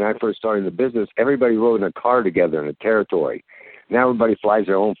 when I first started the business, everybody rode in a car together in a territory. Now everybody flies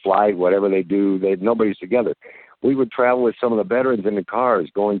their own flight, whatever they do, nobody's together. We would travel with some of the veterans in the cars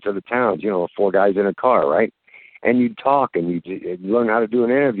going to the towns, 4 guys in a car, right? And you'd talk and you'd learn how to do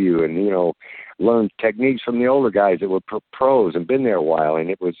an interview and, learn techniques from the older guys that were pros and been there a while.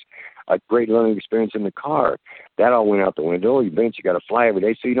 And it was a great learning experience in the car. That all went out the window. Eventually you got to fly every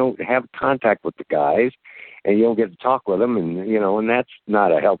day, so you don't have contact with the guys and you don't get to talk with them. And, and that's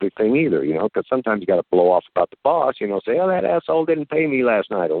not a healthy thing either, because sometimes you got to blow off about the boss, say, oh, that asshole didn't pay me last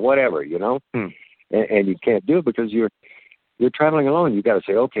night or whatever, and you can't do it because you're traveling alone. You got to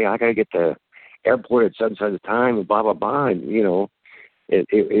say, okay, I got to get to airport at such and such time and blah, blah, blah. And,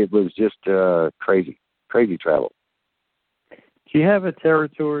 it was just crazy travel. Do you have a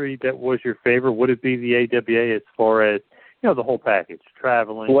territory that was your favorite? Would it be the AWA as far as, the whole package,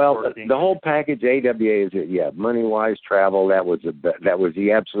 traveling? Well, the whole package, AWA is it, yeah. Money-wise, travel, that was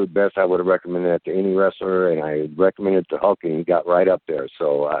the absolute best. I would have recommended that to any wrestler, and I recommended it to Hulk, and he got right up there.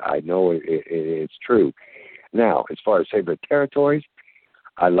 So I know it's true. Now, as far as favorite territories,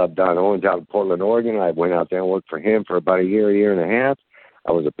 I love Don Owens out in Portland, Oregon. I went out there and worked for him for about a year and a half.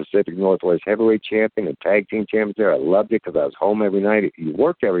 I was a Pacific Northwest heavyweight champion and tag team champion there. I loved it because I was home every night. You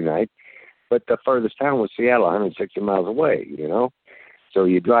worked every night, but the furthest town was Seattle, 160 miles away, So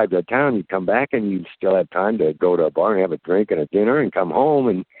you drive to town, you come back, and you still have time to go to a bar and have a drink and a dinner and come home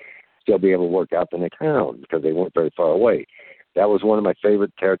and still be able to work out in the town because they weren't very far away. That was one of my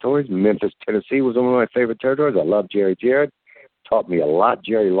favorite territories. Memphis, Tennessee was one of my favorite territories. I love Jerry Jarrett. Taught me a lot.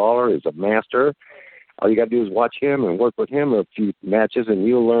 Jerry Lawler is a master. All you got to do is watch him and work with him a few matches, and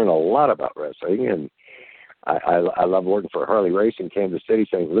you'll learn a lot about wrestling. And I love working for Harley Race in Kansas City,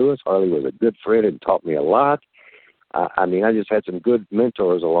 St. Louis. Harley was a good friend and taught me a lot. I just had some good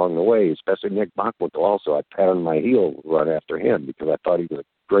mentors along the way, especially Nick Bockwinkel also. I pat on my heel run after him because I thought he was the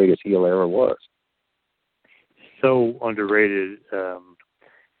greatest heel there ever was. So underrated.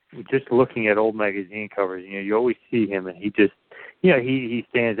 Just looking at old magazine covers, you always see him, and he just, he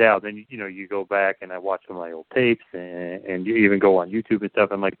stands out. Then, you go back and I watch some of my old tapes, and you even go on YouTube and stuff.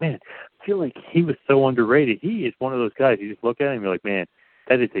 I'm like, man, I feel like he was so underrated. He is one of those guys. You just look at him, you're like, man,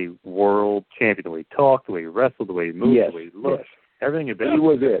 that is a world champion. The way he talked, the way he wrestled, the way he moved, the way he looked, everything about him. He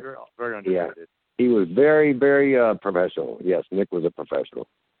was very underrated. Yeah. He was very, very professional. Yes, Nick was a professional.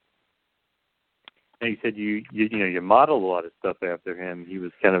 And you said you modeled a lot of stuff after him. He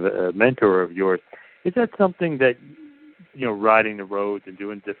was kind of a mentor of yours. Is that something that, riding the roads and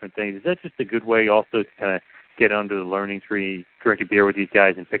doing different things, is that just a good way also to kind of get under the learning tree, drink a beer with these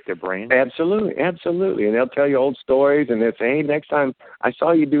guys and pick their brains? Absolutely. And they'll tell you old stories, and they'll say, hey, next time I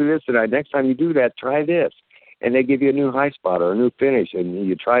saw you do this, and next time you do that, try this. And they give you a new high spot or a new finish, and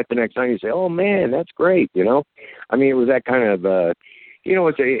you try it the next time, you say, oh, man, that's great, it was that kind of,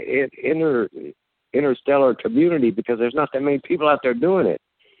 it's a interstellar community because there's not that many people out there doing it.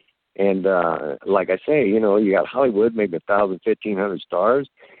 And like I say, you got Hollywood, maybe 1,000, 1,500 stars.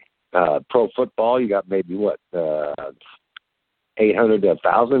 Pro football, you got maybe 800 to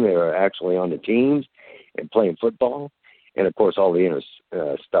 1,000 that are actually on the teams and playing football. And of course, all the inner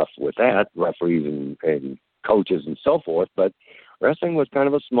stuff with that, referees and coaches and so forth. But wrestling was kind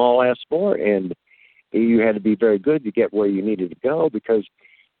of a small ass sport, and you had to be very good to get where you needed to go because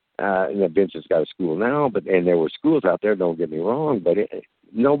and Vince has got a school now, and there were schools out there, don't get me wrong, but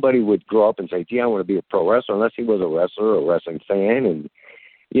nobody would grow up and say, gee, I want to be a pro wrestler unless he was a wrestler or a wrestling fan. And,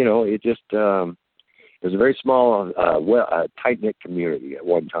 it just, it was a very small, tight-knit community at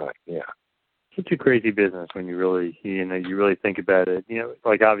one time. Yeah. Such a crazy business when you really think about it.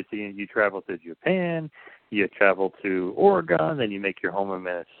 Like obviously you travel to Japan, you travel to Oregon, then you make your home in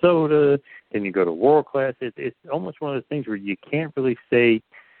Minnesota, then you go to World Class. It's almost one of those things where you can't really stay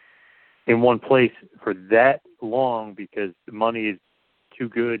in one place for that long because the money is too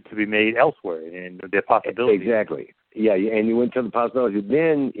good to be made elsewhere, and the possibilities. Exactly. Yeah, and you went to the possibilities.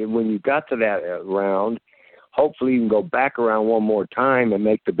 Then when you got to that round, hopefully you can go back around one more time and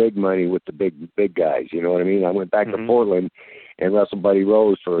make the big money with the big guys. You know what I mean? I went back to Portland and wrestled Buddy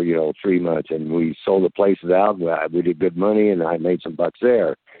Rose for 3 months, and we sold the places out. We did good money, and I made some bucks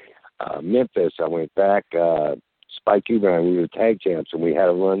there. Memphis, I went back. Spike Cuban and I, we were tag champs, and we had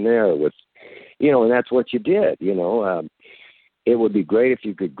a run there with, and that's what you did. It would be great if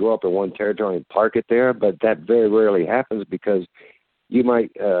you could grow up in one territory and park it there, but that very rarely happens because you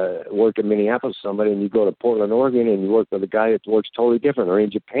might work in Minneapolis with somebody and you go to Portland, Oregon, and you work with a guy that works totally different. Or in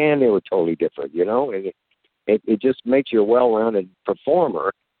Japan, they were totally different, And it just makes you a well-rounded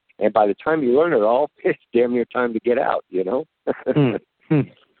performer. And by the time you learn it all, it's damn near time to get out,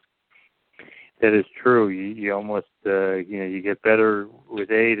 That is true. You almost, you get better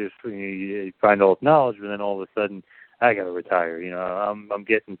with age. You find all this knowledge, but then all of a sudden, I got to retire. I'm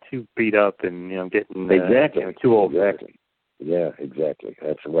getting too beat up, and I'm getting too old. Exactly. Yeah, exactly.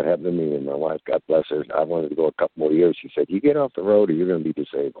 That's what happened to me and my wife. God bless her. I wanted to go a couple more years. She said, "You get off the road, or you're going to be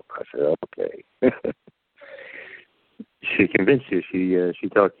disabled." I said, "Okay." She convinced you. She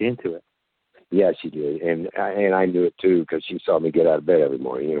talked you into it. Yeah, she did, and I knew it too because she saw me get out of bed every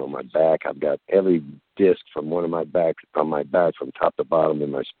morning. My back, I've got every disc from one of my back on my back from top to bottom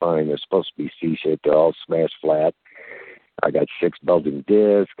in my spine. They're supposed to be C-shaped. They're all smashed flat. I got 6 bulging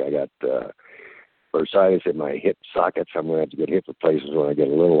discs. I got bursitis in my hip sockets. I'm going to have to get hip replacements when I get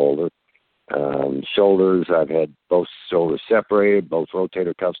a little older. Shoulders, I've had both shoulders separated, both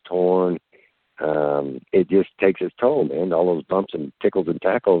rotator cuffs torn. It just takes its toll, man. All those bumps and tickles and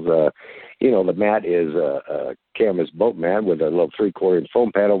tackles. The mat is a canvas boat mat with a little 3/4 inch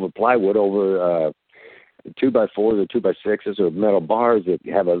foam pad over plywood over 2x4s or 2x6s or metal bars that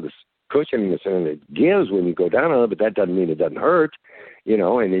have a cushion in the center that gives when you go down on it, but that doesn't mean it doesn't hurt,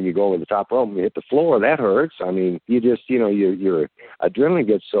 and then you go over the top rope and you hit the floor, that hurts. I mean, you just, your adrenaline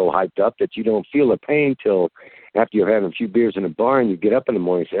gets so hyped up that you don't feel the pain till after you're having a few beers in a bar and you get up in the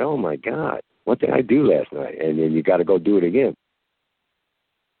morning and say, oh my God, what did I do last night? And then you got to go do it again.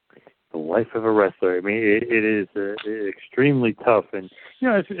 The life of a wrestler. I mean, it is extremely tough. And,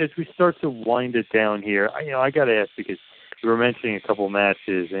 as we start to wind it down here, I got to ask, because you were mentioning a couple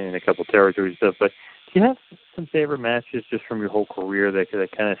matches and a couple territories and stuff, but do you have some favorite matches just from your whole career that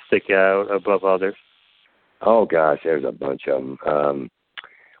kind of stick out above others? Oh, gosh, there's a bunch of them.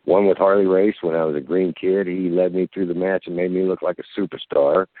 One with Harley Race when I was a green kid. He led me through the match and made me look like a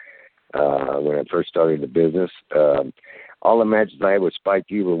superstar when I first started the business. All the matches I had with Spike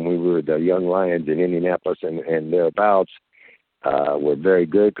Cuban when we were the Young Lions in Indianapolis and thereabouts were very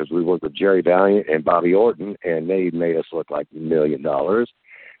good because we worked with Jerry Valiant and Bobby Orton, and they made us look like $1 million.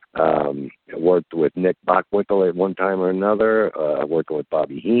 Worked with Nick Bockwinkel at one time or another, working with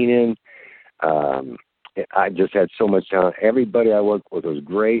Bobby Heenan. I just had so much talent. Everybody I worked with was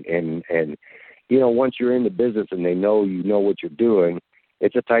great, and once you're in the business and they know you know what you're doing,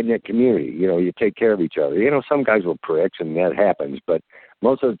 it's a tight-knit community. You take care of each other. Some guys were pricks, and that happens, but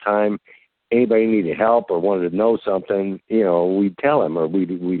most of the time, anybody needed help or wanted to know something, we'd tell them or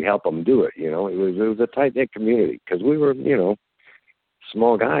we'd help them do it. It was a tight-knit community because we were,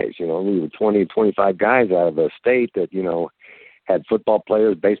 small guys. We were 20, 25 guys out of a state that, had football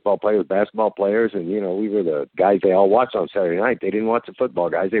players, baseball players, basketball players, and, we were the guys they all watched on Saturday night. They didn't watch the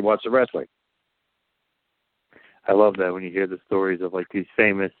football guys. They watched the wrestling. I love that when you hear the stories of, like, these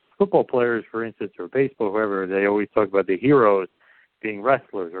famous football players, for instance, or baseball, whoever, they always talk about the heroes being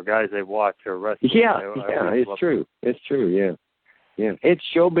wrestlers or guys they watch or wrestlers. Yeah, it's true. It's true, yeah. It's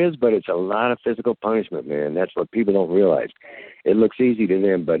showbiz, but it's a lot of physical punishment, man. That's what people don't realize. It looks easy to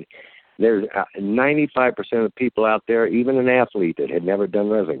them, but there's 95% of people out there, even an athlete that had never done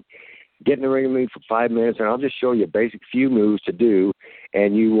wrestling, get in the ring with me for 5 minutes, and I'll just show you a basic few moves to do,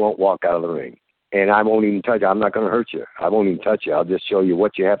 and you won't walk out of the ring. And I won't even touch you. I'm not going to hurt you. I won't even touch you. I'll just show you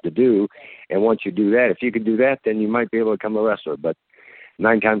what you have to do. And once you do that, if you can do that, then you might be able to become a wrestler. But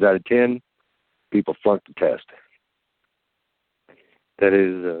 9 times out of 10, people flunk the test. That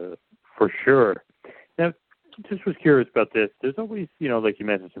is for sure. Now, just was curious about this. There's always, like you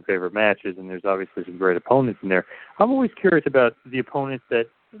mentioned, some favorite matches, and there's obviously some great opponents in there. I'm always curious about the opponents that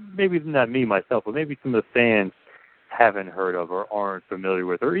maybe not me myself, but maybe some of the fans haven't heard of or aren't familiar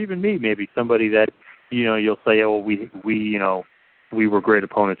with, or even me, maybe somebody that you'll say, oh, we were great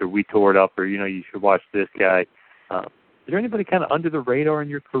opponents, or we tore it up, or you should watch this guy. Is there anybody kind of under the radar in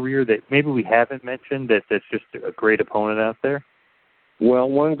your career that maybe we haven't mentioned that's just a great opponent out there? Well,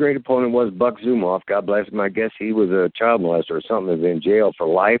 one great opponent was Buck Zumhofe. God bless him. I guess he was a child molester or something, was in jail for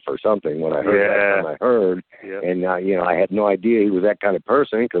life or something. When I heard that time, I heard, and I had no idea he was that kind of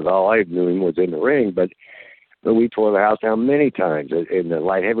person because all I knew him was in the ring. But we tore the house down many times in the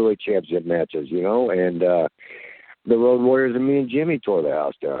light heavyweight championship matches, and the Road Warriors and me and Jimmy tore the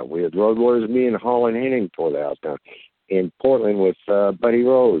house down. We had Road Warriors and me and Hall and Henning tore the house down. In Portland with Buddy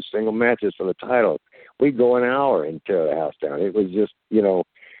Rose, single matches for the title. We'd go an hour and tear the house down. It was just,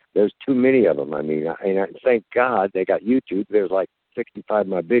 there's too many of them. I mean, thank God they got YouTube. There's like 65 of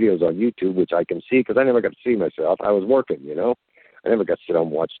my videos on YouTube, which I can see because I never got to see myself. I was working, I never got to sit down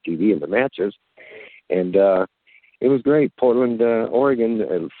and watch TV in the matches. And it was great. Portland,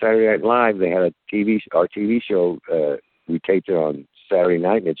 Oregon, Saturday Night Live, they had our TV show. We taped it on Saturday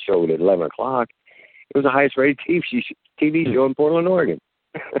night, and it showed at 11 o'clock. It was the highest rated TV show in Portland, Oregon.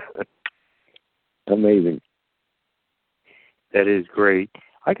 Amazing. That is great.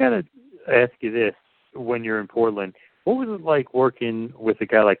 I got to ask you this. When you're in Portland, what was it like working with a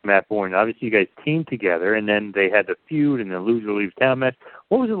guy like Matt Borne? Obviously, you guys teamed together, and then they had the feud and the loser leaves town match.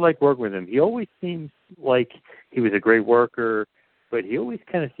 What was it like working with him? He always seemed like he was a great worker, but he always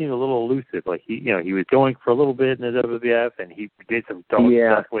kind of seemed a little elusive. Like he was going for a little bit in the WWF, and he did some dumb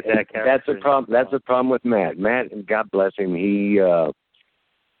stuff with that character. That's the problem. That's the problem with Matt. Matt, God bless him,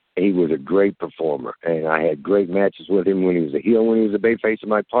 he was a great performer, and I had great matches with him when he was a heel, when he was a babyface of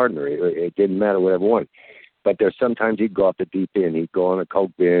my partner. It didn't matter whatever one. But there's sometimes he'd go off the deep end. He'd go on a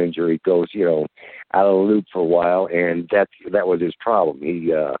coke binge, or he'd go, out of the loop for a while, and that was his problem.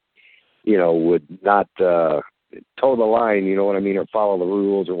 He, would not toe the line, you know what I mean, or follow the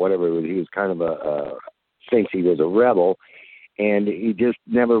rules or whatever. He was kind of thinks he was a rebel, and he just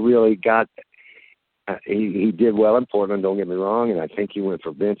never really got. He did well in Portland, don't get me wrong, and I think he went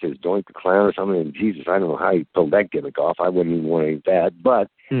for Vince as Doink the Clown or something, and Jesus, I don't know how he pulled that gimmick off. I wouldn't even want to eat that, but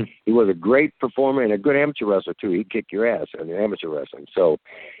he was a great performer and a good amateur wrestler, too. He'd kick your ass in amateur wrestling. So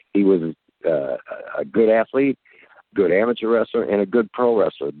he was a good athlete, good amateur wrestler, and a good pro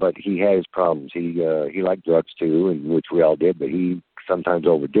wrestler, but he had his problems. He liked drugs, too, and which we all did, but he sometimes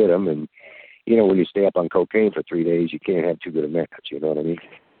overdid them, and, when you stay up on cocaine for 3 days, you can't have too good a match, you know what I mean?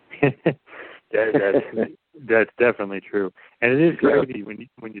 That's definitely true, and it is crazy when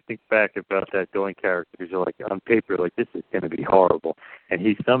you think back about that Doink character. Because you're like, on paper, like, this is going to be horrible, and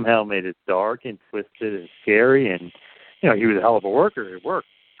he somehow made it dark and twisted and scary, and he was a hell of a worker. It worked.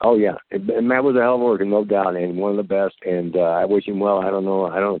 Oh yeah, and Matt was a hell of a worker, no doubt, and one of the best. And I wish him well. I don't know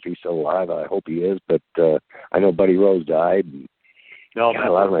if he's still alive. I hope he is, but I know Buddy Rose died. No,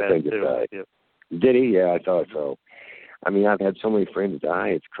 a lot of my friends died. Yep. Did he? Yeah, I thought so. I mean, I've had so many friends die.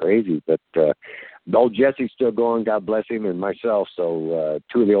 It's crazy. But old Jesse's still going, God bless him, and myself. So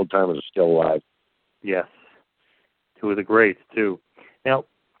two of the old-timers are still alive. Yes. Two of the greats, too. Now,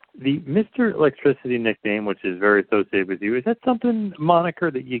 the Mr. Electricity nickname, which is very associated with you, is that something, moniker,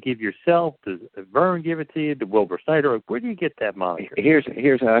 that you give yourself? Does Vern give it to you? Did Wilbur Snyder? Where do you get that moniker? Here's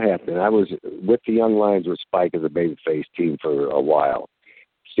how it happened. I was with the Young Lions with Spike as a babyface team for a while.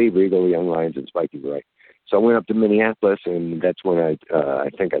 Steve Regal, the Young Lions, and Spikey Wright. So I went up to Minneapolis, and that's when I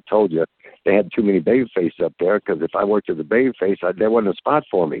think I told you, they had too many babyfaces up there, because if I worked as a babyface, there wasn't a spot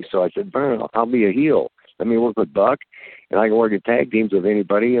for me. So I said, Vern, I'll be a heel. Let me work with Buck, and I can work in tag teams with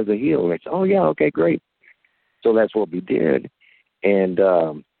anybody as a heel. And they said, oh, yeah, okay, great. So that's what we did. And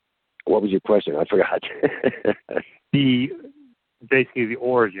what was your question? I forgot. Basically the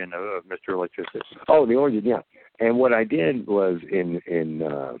origin of Mr. Electricity. Oh, the origin, yeah. And what I did was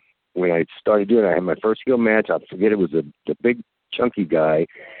when I started doing it, I had my first heel match. I forget, it was the big chunky guy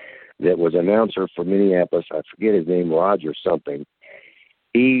that was announcer for Minneapolis. I forget his name, Roger something.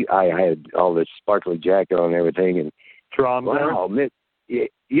 I had all this sparkly jacket on and everything, and Ron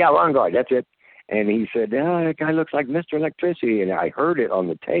Guard, that's it. And he said, that guy looks like Mr. Electricity. And I heard it on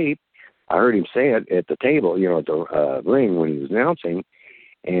the tape. I heard him say it at the table, at the ring when he was announcing.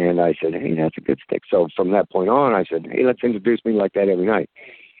 And I said, hey, that's a good stick. So from that point on, I said, hey, let's introduce me like that every night.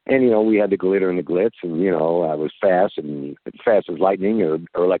 And, we had the glitter and the glitz, and, I was fast as lightning or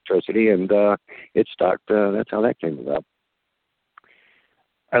electricity, and it stuck. That's how that came about.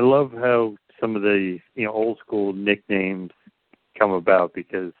 I love how some of the, old school nicknames come about,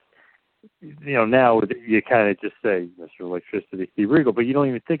 because now you kind of just say Mr. Electricity, Steve Regal, but you don't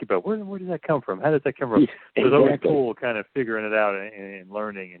even think about where does that come from? How does that come from? Exactly. It's always cool kind of figuring it out and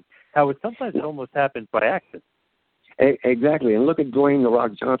learning, and how sometimes it almost happens by accident. Exactly. And look at Dwayne "The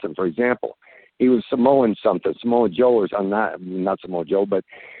Rock" Johnson, for example. He was Samoan something, Samoa Joe, or not Samoa Joe, but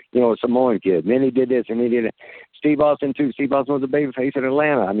a Samoan kid. And then he did this, and he did it. Steve Austin too. Steve Austin was a babyface in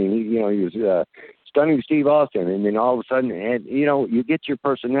Atlanta. I mean, he was stunning Steve Austin, and then all of a sudden, and you get your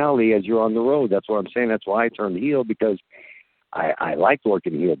personality as you're on the road. That's what I'm saying. That's why I turned heel, because I liked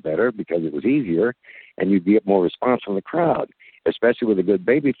working heel better because it was easier, and you get more response from the crowd, especially with a good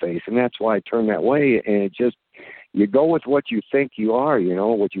babyface. And that's why I turned that way. And it just, you go with what you think you are,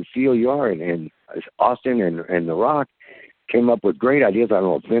 what you feel you are. And Austin and The Rock came up with great ideas. I don't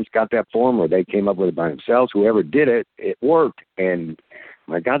know if Vince got that for them or they came up with it by themselves. Whoever did it, it worked. And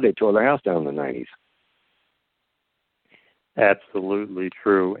my God, they tore the house down in the 90s. Absolutely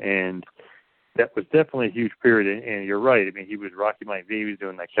true. And that was definitely a huge period. And you're right. I mean, he was Rocky Mike V. He was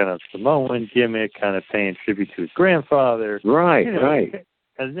doing that kind of Samoan gimmick, kind of paying tribute to his grandfather. Right, right.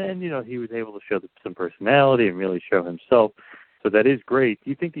 And then, he was able to show some personality and really show himself. So that is great. Do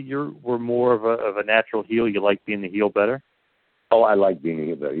you think that you were more of a natural heel? You like being the heel better? Oh, I like being a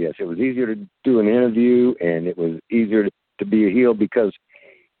heel better, yes. It was easier to do an interview, and it was easier to be a heel because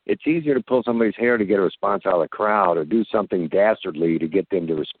it's easier to pull somebody's hair to get a response out of the crowd or do something dastardly to get them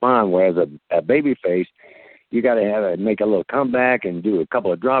to respond, whereas a baby face, you got to make a little comeback and do a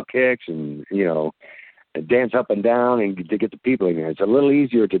couple of drop kicks and, dance up and down and to get the people in there. It's a little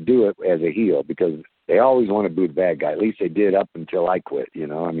easier to do it as a heel because they always want to boo the bad guy. At least they did up until I quit,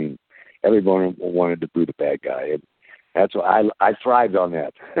 I mean, everyone wanted to boo the bad guy. That's why I thrived on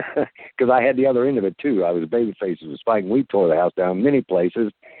that because I had the other end of it too. I was a babyface who was fighting. We tore the house down many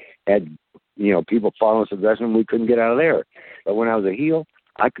places. Had people following us to the dressing room. We couldn't get out of there. But when I was a heel,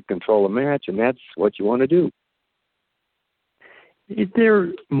 I could control a match, and that's what you want to do. Is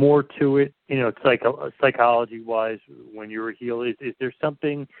there more to it? Psychology-wise, when you're a heel, is there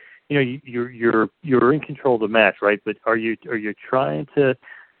something? You're in control of the match, right? But are you trying to,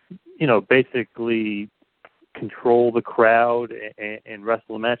 basically control the crowd and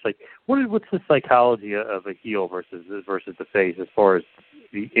wrestle a match? Like, what's the psychology of a heel versus the face as far as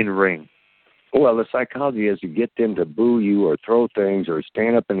the in-ring? Well, the psychology is to get them to boo you or throw things or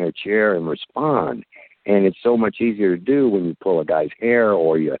stand up in their chair and respond. And it's so much easier to do when you pull a guy's hair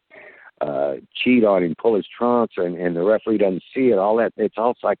or you cheat on him, pull his trunks, and the referee doesn't see it. All that, it's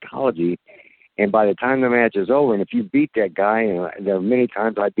all psychology. And by the time the match is over, and if you beat that guy, and there are many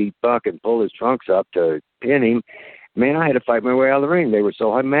times I beat Buck and pulled his trunks up to pin him, man, I had to fight my way out of the ring. They were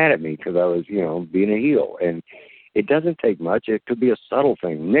so mad at me because I was, being a heel. And it doesn't take much. It could be a subtle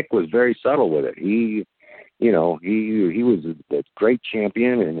thing. Nick was very subtle with it. He was a great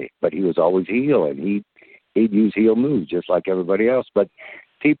champion, but he was always a heel, and he'd use heel moves just like everybody else. But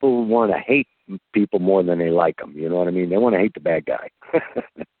people want to hate people more than they like them. You know what I mean? They want to hate the bad guy.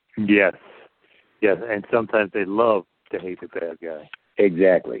 Yes, and sometimes they love to hate the bad guy.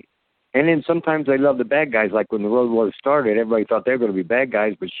 Exactly. And then sometimes they love the bad guys. Like when the Road Warriors started, everybody thought they were going to be bad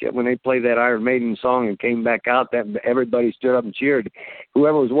guys, but shit, when they played that Iron Maiden song and came back out, that everybody stood up and cheered.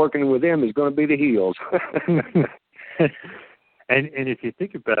 Whoever was working with them is going to be the heels. And if you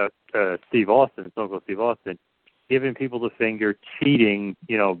think about Steve Austin, Stone Cold Steve Austin, giving people the finger, cheating,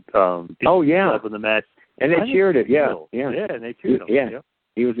 in the match. And they cheered it, yeah. Yeah, and they cheered him. Yeah. Yep.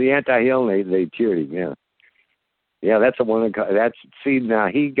 He was the anti-heel, and they cheered him, yeah. Yeah, that's the one. Now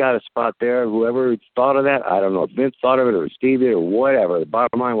he got a spot there. Whoever thought of that, I don't know if Vince thought of it or Steve did or whatever. The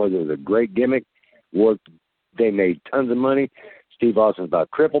bottom line was it was a great gimmick. Worked. They made tons of money. Steve Austin's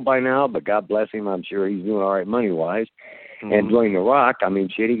about crippled by now, but God bless him. I'm sure he's doing all right money-wise. Mm-hmm. And Dwayne "The Rock," I mean,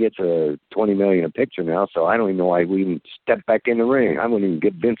 shit, he gets $20 million a picture now, so I don't even know why we even step back in the ring. I wouldn't even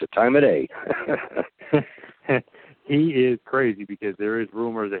give Vince a time of day. He is crazy because there is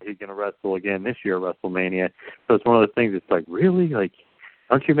rumors that he's going to wrestle again this year at WrestleMania. So it's one of those things. It's like, really? Like,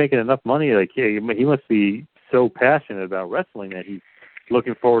 aren't you making enough money? Like, yeah, he must be so passionate about wrestling that he's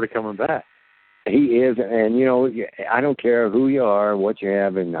looking forward to coming back. He is, and I don't care who you are, what you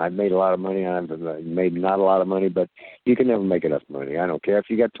have, and I've made a lot of money. I've made not a lot of money, but you can never make enough money. I don't care if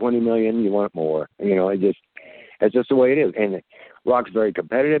you got $20 million, you want more. It's just the way it is. And Rock's very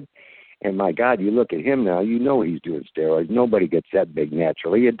competitive. And my God, you look at him now, he's doing steroids. Nobody gets that big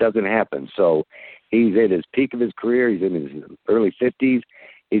naturally. It doesn't happen. So he's at his peak of his career. He's in his early 50s.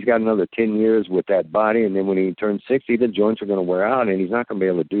 He's got another 10 years with that body. And then when he turns 60, the joints are going to wear out, and he's not going to be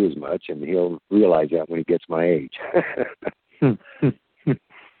able to do as much. And he'll realize that when he gets my age.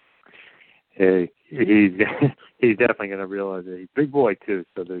 He's he's definitely going to realize it. He's a big boy, too,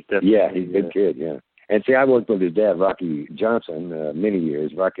 so there's definitely... Yeah, he's a big kid, yeah. And see, I worked with his dad, Rocky Johnson, many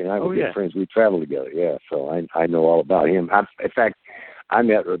years. Rocky and I were good friends. We traveled together, yeah, so I know all about him. In fact, I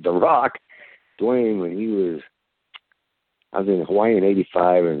met The Rock, Dwayne, when I was in Hawaii in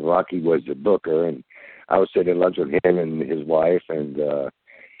 85, and Rocky was the booker, and I was sitting at lunch with him and his wife, and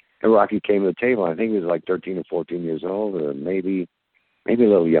Rocky came to the table. I think he was like 13 or 14 years old, or maybe a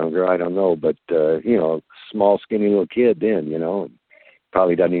little younger, I don't know, but, small, skinny little kid then,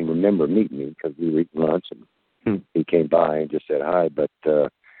 probably doesn't even remember meeting me because we were eating lunch, and he came by and just said hi, but, who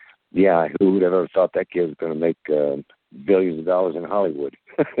would have ever thought that kid was going to make billions of dollars in Hollywood?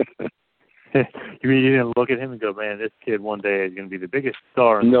 You mean you didn't look at him and go, man, this kid one day is going to be the biggest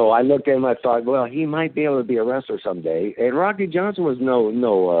star? No, I looked at him. I thought, well, he might be able to be a wrestler someday. And Rocky Johnson was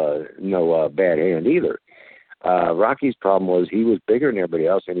no bad hand either. Rocky's problem was he was bigger than everybody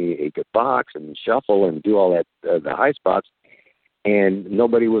else, and he could box and shuffle and do all that the high spots, and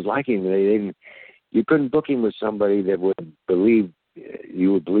nobody was like him. You couldn't book him with somebody that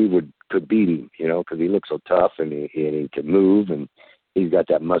you would believe could beat him, because he looked so tough and he could move, and he's got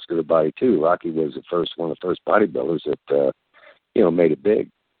that muscular body too. Rocky was one of the first bodybuilders that made it big.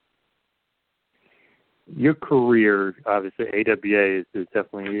 Your career, obviously, AWA is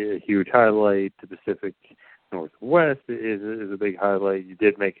definitely a huge highlight. The Pacific Northwest is a big highlight. You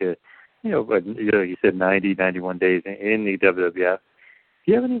did make you said 90, 91 days in the WWF. Do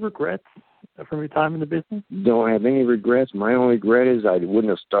you have any regrets from your time in the business? Don't have any regrets. My only regret is I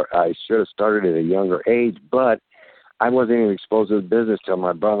should have started at a younger age, but I wasn't even exposed to the business till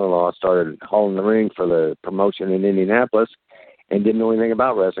my brother-in-law started hauling the ring for the promotion in Indianapolis and didn't know anything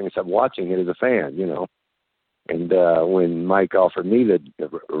about wrestling except watching it as a fan, And when Mike offered me the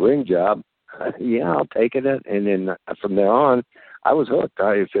ring job, I'll take it. And then from there on, I was hooked.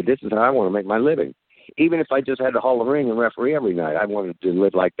 I said, this is how I want to make my living. Even if I just had to haul the ring and referee every night, I wanted to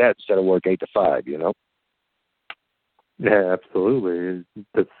live like that instead of work 8 to 5, Yeah, absolutely.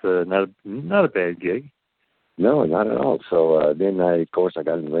 That's not a bad gig. No, not at all. So then I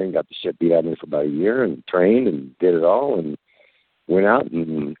got in the ring, got the shit beat out of me for about a year, and trained and did it all, and went out,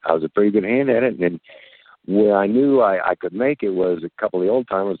 and I was a pretty good hand at it. And then where I knew I could make it was a couple of the old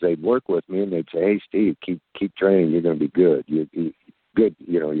timers. They'd work with me, and they'd say, "Hey, Steve, keep training. You're going to be good. You're good.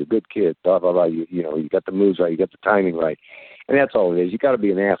 You're a good kid. Blah blah blah. You got the moves right. You got the timing right." And that's all it is. You got to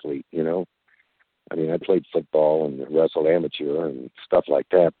be an athlete. I mean, I played football and wrestled amateur and stuff like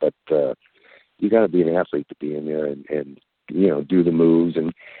that, but you got to be an athlete to be in there and do the moves.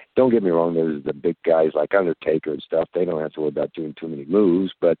 And don't get me wrong, there's the big guys like Undertaker and stuff. They don't have to worry about doing too many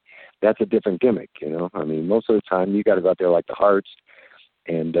moves, but that's a different gimmick, I mean, most of the time you got to go out there like the Harts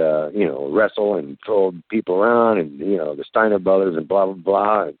and, wrestle and throw people around and, the Steiner brothers and blah, blah,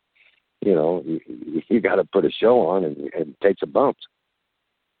 blah. And, you got to put a show on and take some bumps.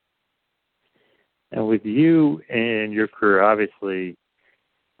 And with you and your career, obviously,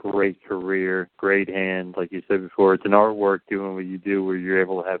 great career, great hand. Like you said before, it's an artwork doing what you do where you're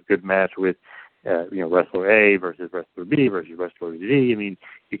able to have good match with, wrestler A versus wrestler B versus wrestler Z. I mean,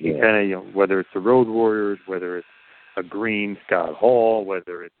 you can kind of, whether it's the Road Warriors, whether it's a green Scott Hall,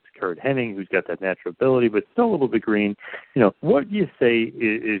 whether it's Kurt Hennig, who's got that natural ability, but still a little bit green. What do you say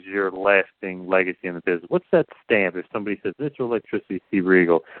is your lasting legacy in the business? What's that stamp? If somebody says, Mr. Electricity, Steve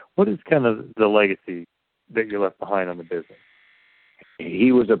Regal, what is kind of the legacy that you're left behind on the business?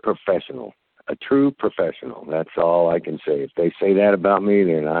 He was a professional, a true professional. That's all I can say. If they say that about me,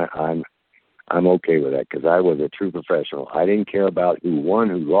 then I'm okay with that because I was a true professional. I didn't care about who won,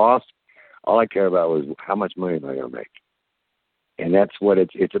 who lost. All I care about was how much money am I going to make. And that's what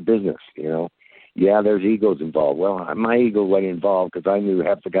it's a business, Yeah, there's egos involved. Well, my ego wasn't involved because I knew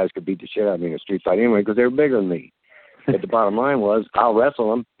half the guys could beat the shit out of me in a street fight anyway because they were bigger than me. But the bottom line was I'll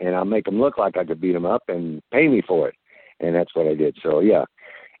wrestle them and I'll make them look like I could beat them up and pay me for it. And that's what I did. So, yeah,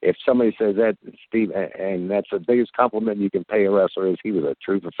 if somebody says that, Steve, and that's the biggest compliment you can pay a wrestler is he was a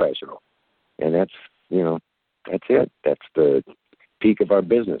true professional. And that's, that's it. That's the peak of our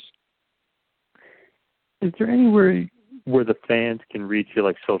business. Is there anywhere where the fans can reach you,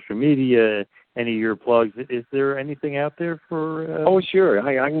 like social media, any of your plugs? Is there anything out there for... Oh, sure.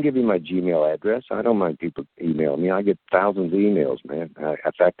 I can give you my Gmail address. I don't mind people emailing me. I get thousands of emails, man.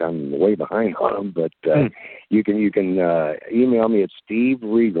 In fact, I'm way behind on them, but you can email me at Steve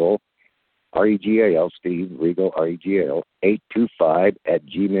Regal, R-E-G-A-L, Steve Regal, R-E-G-A-L,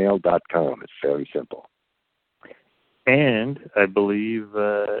 825@gmail.com. It's fairly simple. And I believe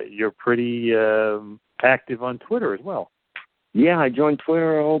you're pretty active on Twitter as well. Yeah, I joined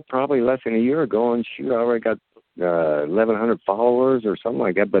Twitter probably less than a year ago, and shoot, I already got 1,100 followers or something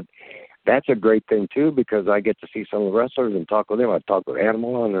like that. But that's a great thing too, because I get to see some of the wrestlers and talk with them. I talked with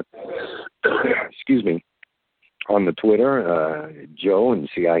Animal on the excuse me, on the Twitter, Joe, and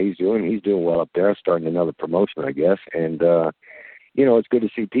see how he's doing. He's doing well up there, starting another promotion, I guess. And it's good to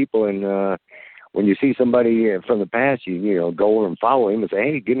see people. And when you see somebody from the past, you go over and follow him and say,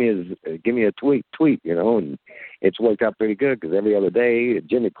 hey, give me a tweet, and it's worked out pretty good, because every other day,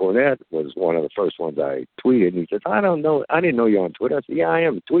 Jimmy Cornette was one of the first ones I tweeted, and he says, I didn't know you're on Twitter. I said, yeah, I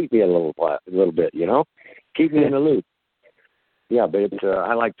am. Tweet me a little bit, keep me in the loop. Yeah, but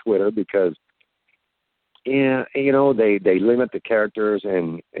I like Twitter because, they limit the characters,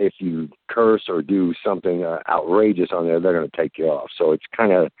 and if you curse or do something outrageous on there, they're going to take you off. So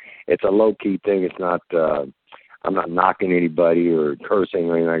it's a low-key thing. It's not, I'm not knocking anybody or cursing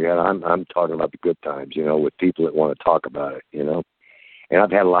or anything like that. I'm talking about the good times, with people that want to talk about it, And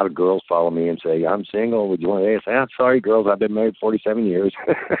I've had a lot of girls follow me and say, I'm single. Would you want to? I say, I'm sorry, girls. I've been married 47 years.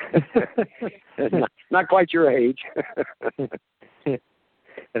 not quite your age.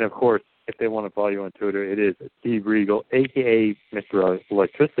 And, of course, if they want to follow you on Twitter, it is Steve Regal, a.k.a. Mr.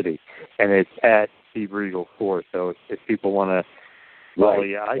 Electricity, and it's at Steve Regal 4. So if people want to follow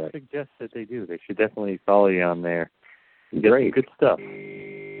you, I suggest that they do. They should definitely follow you on there. You get some good stuff.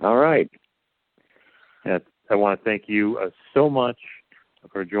 All right. And I want to thank you so much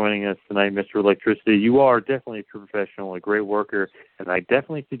for joining us tonight, Mr. Electricity. You are definitely a true professional, a great worker, and I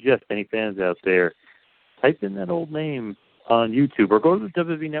definitely suggest any fans out there, type in that old name on YouTube or go to the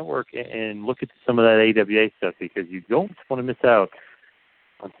WWE Network and look at some of that AWA stuff, because you don't want to miss out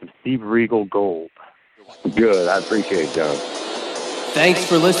on some Steve Regal gold. Good. I appreciate it, John. Thanks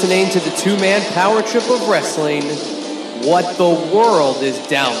for listening to the two-man power trip of wrestling. What the world is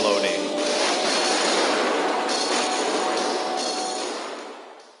downloading.